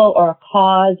people or a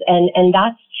cause. And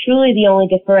that's truly the only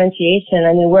differentiation.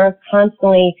 We're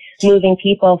constantly moving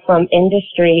people from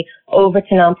industry over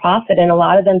to nonprofit, and a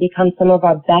lot of them become some of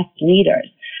our best leaders.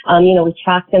 We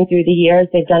track them through the years.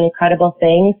 They've done incredible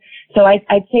things. So I'd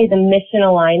say the mission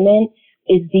alignment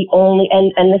is the only,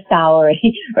 and the salary,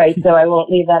 right? So I won't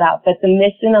leave that out, but the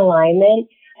mission alignment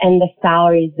and the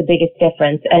salary is the biggest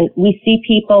difference. And we see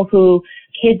people who,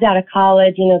 kids out of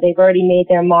college, they've already made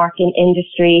their mark in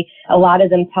industry. A lot of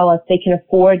them tell us they can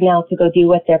afford now to go do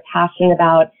what they're passionate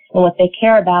about and what they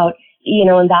care about,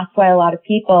 and that's why a lot of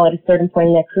people at a certain point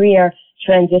in their career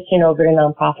transition over to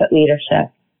nonprofit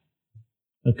leadership.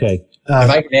 Okay. If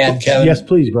I can add, Kevin. Yes,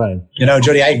 please, Brian.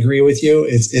 Jody, I agree with you.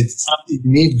 You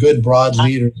need good, broad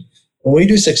leaders. When we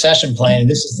do succession planning,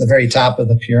 this is the very top of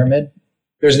the pyramid.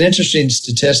 There's an interesting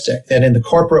statistic that in the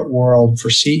corporate world for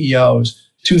CEOs,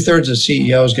 2/3 of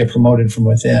CEOs get promoted from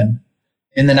within.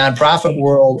 In the nonprofit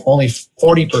world, only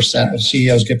 40% of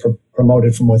CEOs get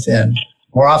promoted from within.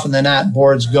 More often than not,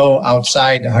 boards go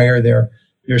outside to hire their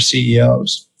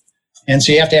CEOs. And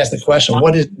so you have to ask the question,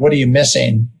 what are you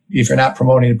missing if you're not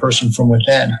promoting a person from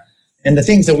within? And the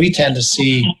things that we tend to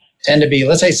see tend to be,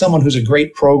 let's say someone who's a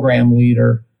great program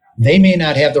leader, they may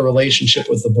not have the relationship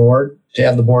with the board to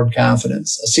have the board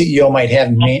confidence. A CEO might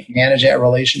have manage that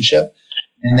relationship,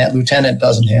 and that lieutenant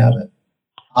doesn't have it.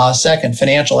 Second,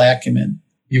 financial acumen.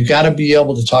 You've got to be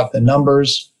able to talk the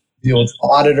numbers, deal with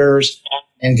auditors,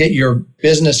 and get your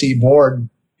businessy board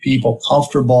people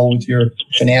comfortable with your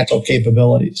financial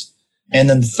capabilities. And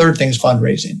then the third thing is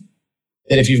fundraising.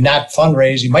 That if you've not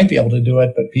fundraised, you might be able to do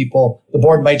it, but the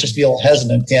board might just be a little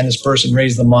hesitant. Can this person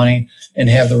raise the money and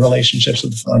have the relationships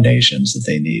with the foundations that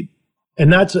they need?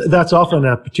 And that's often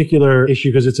a particular issue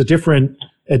because it's a different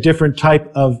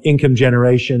type of income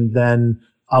generation than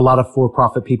a lot of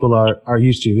for-profit people are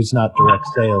used to. It's not direct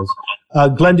sales.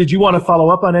 Glenn, did you want to follow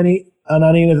up on any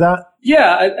of that?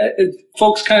 Yeah,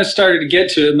 folks kind of started to get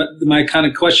to it. My kind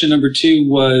of question number 2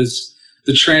 was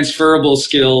the transferable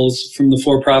skills from the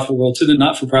for-profit world to the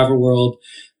not-for-profit world,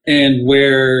 and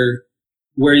where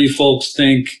you folks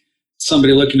think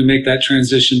somebody looking to make that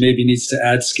transition maybe needs to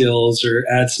add skills or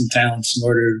add some talents in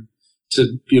order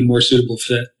to be a more suitable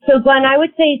fit. So Glenn, I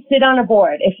would say sit on a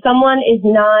board. If someone is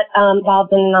not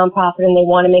involved in a nonprofit and they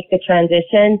want to make the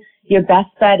transition, your best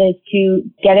bet is to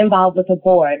get involved with a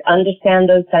board, understand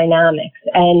those dynamics.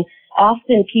 And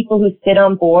often people who sit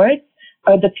on boards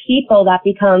are the people that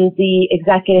become the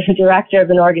executive director of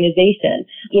an organization,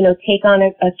 take on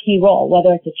a key role,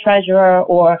 whether it's a treasurer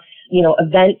or,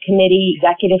 event committee,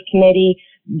 executive committee.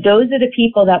 Those are the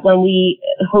people that when we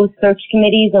host search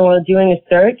committees and we're doing a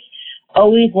search,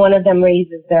 always one of them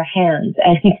raises their hand.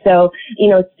 And so,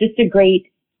 it's just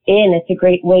it's a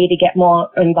great way to get more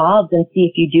involved and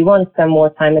see if you do want to spend more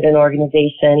time at an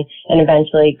organization and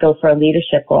eventually go for a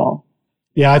leadership role.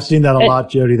 Yeah, I've seen that a lot,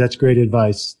 Jody. That's great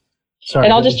advice. Sorry,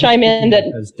 and I'll just chime in that.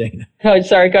 Dana. Oh,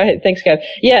 sorry. Go ahead. Thanks, Kev.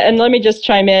 Yeah, and let me just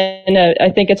chime in. I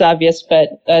think it's obvious,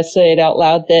 but say it out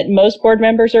loud that most board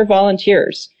members are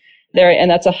volunteers.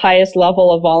 And that's the highest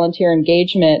level of volunteer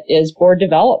engagement is board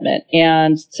development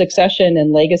and succession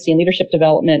and legacy and leadership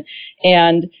development.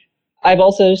 And I've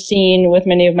also seen with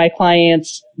many of my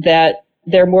clients that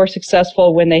they're more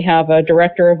successful when they have a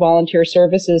director of volunteer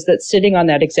services that's sitting on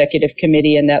that executive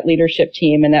committee and that leadership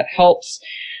team, and that helps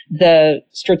the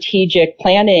strategic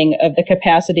planning of the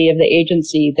capacity of the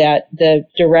agency, that the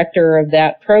director of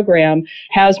that program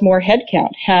has more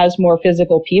headcount, has more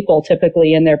physical people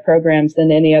typically in their programs than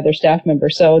any other staff member.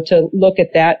 So to look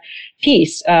at that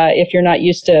piece, if you're not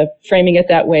used to framing it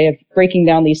that way, of breaking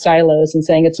down these silos and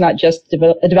saying it's not just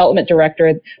a development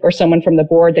director or someone from the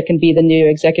board that can be the new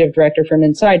executive director from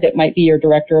inside, it might be your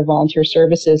director of volunteer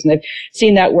services. And I've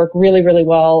seen that work really, really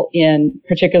well in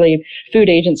particularly food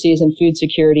agencies and food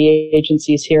security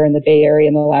agencies here in the Bay Area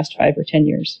in the last 5 or 10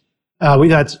 years. We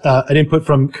got an input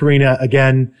from Karina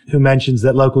again, who mentions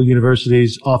that local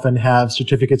universities often have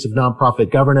certificates of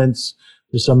nonprofit governance.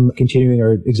 There's some continuing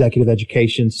or executive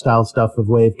education style stuff of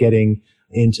way of getting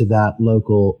into that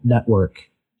local network.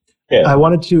 Yeah. I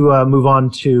wanted to move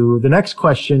on to the next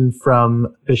question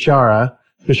from Bishara.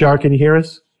 Bishara, can you hear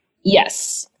us?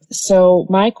 Yes. So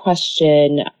my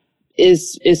question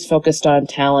is focused on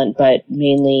talent, but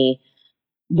mainly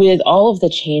with all of the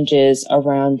changes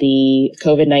around the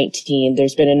COVID-19,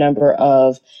 there's been a number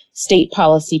of state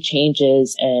policy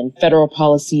changes and federal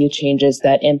policy changes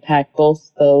that impact both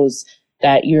those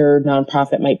that your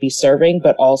nonprofit might be serving,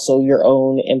 but also your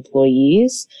own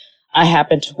employees. I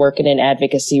happen to work in an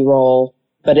advocacy role,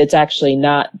 but it's actually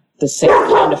not the same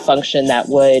kind of function that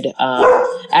would,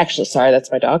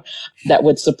 that's my dog, that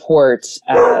would support,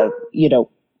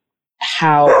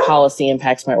 how policy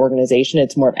impacts my organization.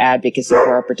 It's more of advocacy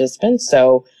for our participants.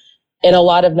 So, and a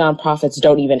lot of nonprofits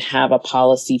don't even have a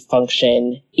policy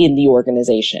function in the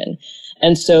organization.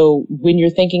 And so when you're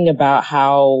thinking about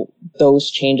how those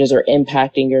changes are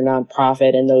impacting your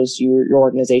nonprofit and those your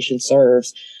organization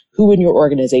serves, who in your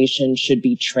organization should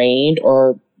be trained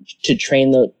or to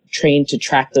trained to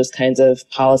track those kinds of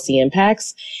policy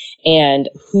impacts, and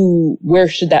where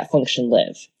should that function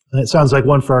live? It sounds like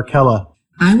one for Arkella.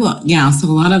 I will. Yeah. So a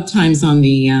lot of times on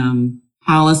the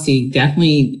policy,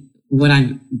 definitely what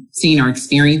I've seen or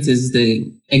experienced is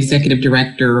the executive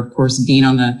director, of course, being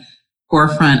on the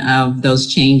forefront of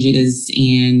those changes.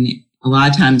 And a lot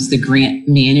of times the grant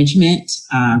management,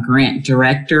 grant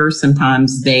director,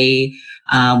 sometimes they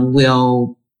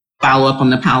will follow up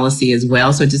on the policy as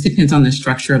well. So it just depends on the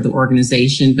structure of the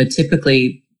organization. But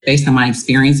typically, based on my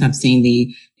experience, I've seen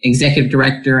the executive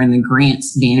director and the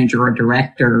grants manager or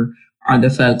director are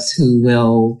the folks who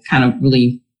will kind of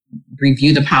really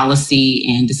review the policy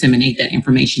and disseminate that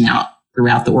information out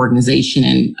throughout the organization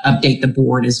and update the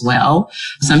board as well.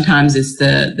 Sometimes it's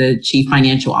the chief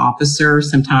financial officer.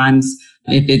 Sometimes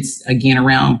if it's, again,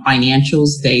 around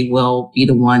financials, they will be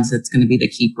the ones that's going to be the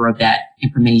keeper of that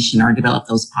information or develop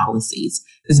those policies.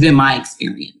 It's been my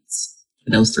experience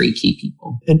for those three key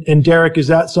people. And Derek, is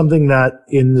that something that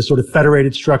in the sort of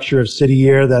federated structure of City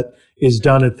Year that is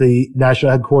done at the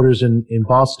national headquarters in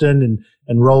Boston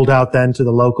and rolled out then to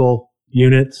the local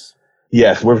units?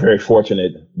 Yes, we're very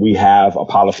fortunate. We have a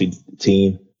policy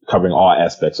team covering all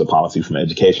aspects of policy, from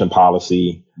education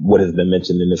policy, what has been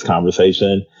mentioned in this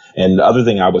conversation. And the other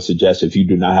thing I would suggest, if you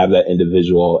do not have that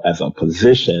individual as a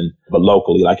position, but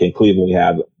locally, like in Cleveland, we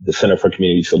have the Center for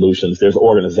Community Solutions. There's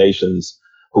organizations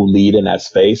who lead in that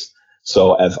space.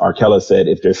 So as Arkella said,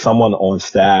 if there's someone on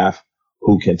staff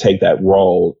who can take that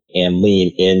role and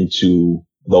lean into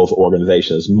those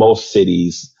organizations, most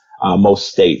cities, most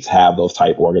states have those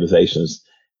type organizations.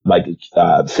 Like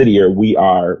City Year, we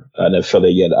are an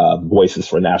affiliate of Voices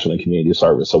for National and Community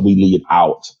Service. So we lead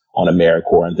out on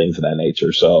AmeriCorps and things of that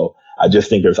nature. So I just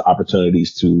think there's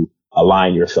opportunities to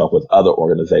align yourself with other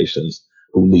organizations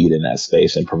who lead in that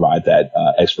space and provide that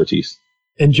expertise.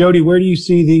 And Jody, where do you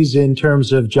see these in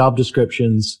terms of job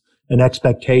descriptions and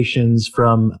expectations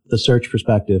from the search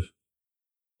perspective?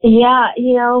 Yeah,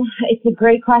 it's a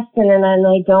great question, and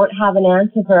I don't have an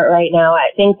answer for it right now. I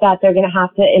think that they're going to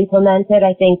have to implement it.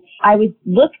 I think I would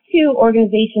look to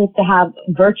organizations to have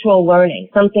virtual learning,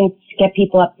 something to get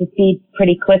people up to speed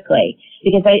pretty quickly,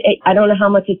 because I don't know how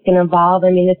much it's going to evolve. I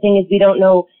mean, the thing is, we don't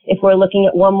know if we're looking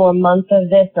at one more month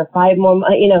of this or 5 more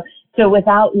months, So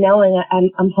without knowing,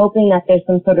 I'm hoping that there's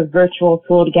some sort of virtual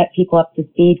tool to get people up to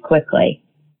speed quickly.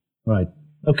 Right.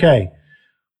 Okay.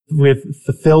 We've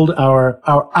fulfilled our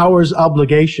hour's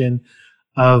obligation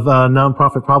of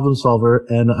Nonprofit Problem Solver,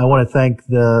 and I want to thank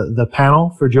the panel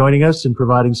for joining us and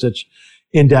providing such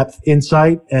in-depth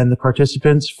insight, and the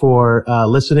participants for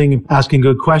listening and asking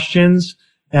good questions.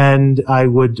 And I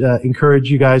would encourage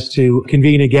you guys to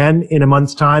convene again in a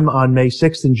month's time on May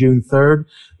 6th and June 3rd.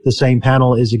 The same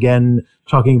panel is again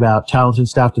talking about talent and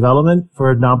staff development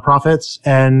for nonprofits.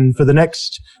 And for the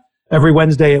next every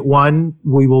Wednesday at 1,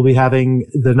 we will be having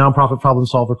the Nonprofit Problem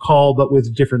Solver call, but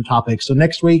with different topics. So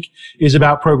next week is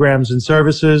about programs and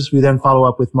services. We then follow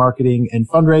up with marketing and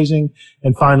fundraising,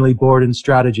 and finally board and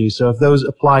strategy. So if those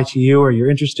apply to you or you're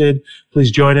interested,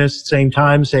 please join us. Same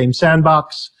time, same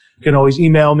sandbox. You can always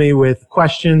email me with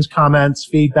questions, comments,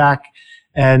 feedback,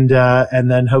 and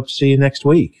then hope to see you next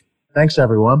week. Thanks,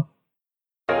 everyone.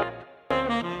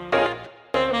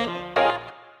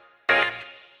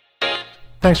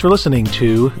 Thanks for listening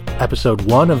to episode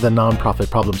 1 of the Nonprofit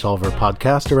Problem Solver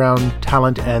podcast around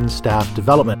talent and staff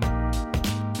development.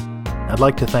 I'd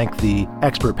like to thank the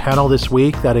expert panel this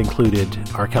week that included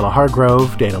Arkella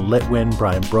Hargrove, Dana Litwin,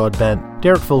 Brian Broadbent,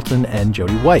 Derek Fulton, and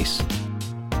Jody Weiss.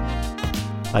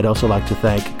 I'd also like to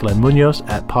thank Glenn Munoz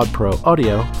at PodPro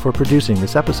Audio for producing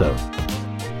this episode.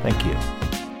 Thank you.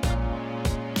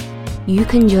 You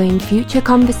can join future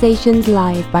conversations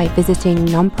live by visiting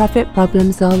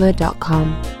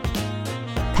nonprofitproblemsolver.com.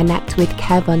 Connect with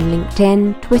Kev on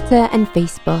LinkedIn, Twitter, and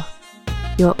Facebook.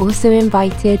 You're also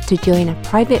invited to join a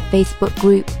private Facebook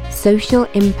group, Social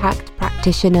Impact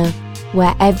Practitioner,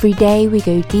 where every day we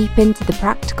go deep into the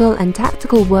practical and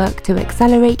tactical work to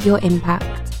accelerate your impact.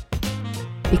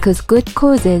 Because good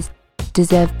causes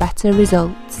deserve better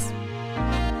results.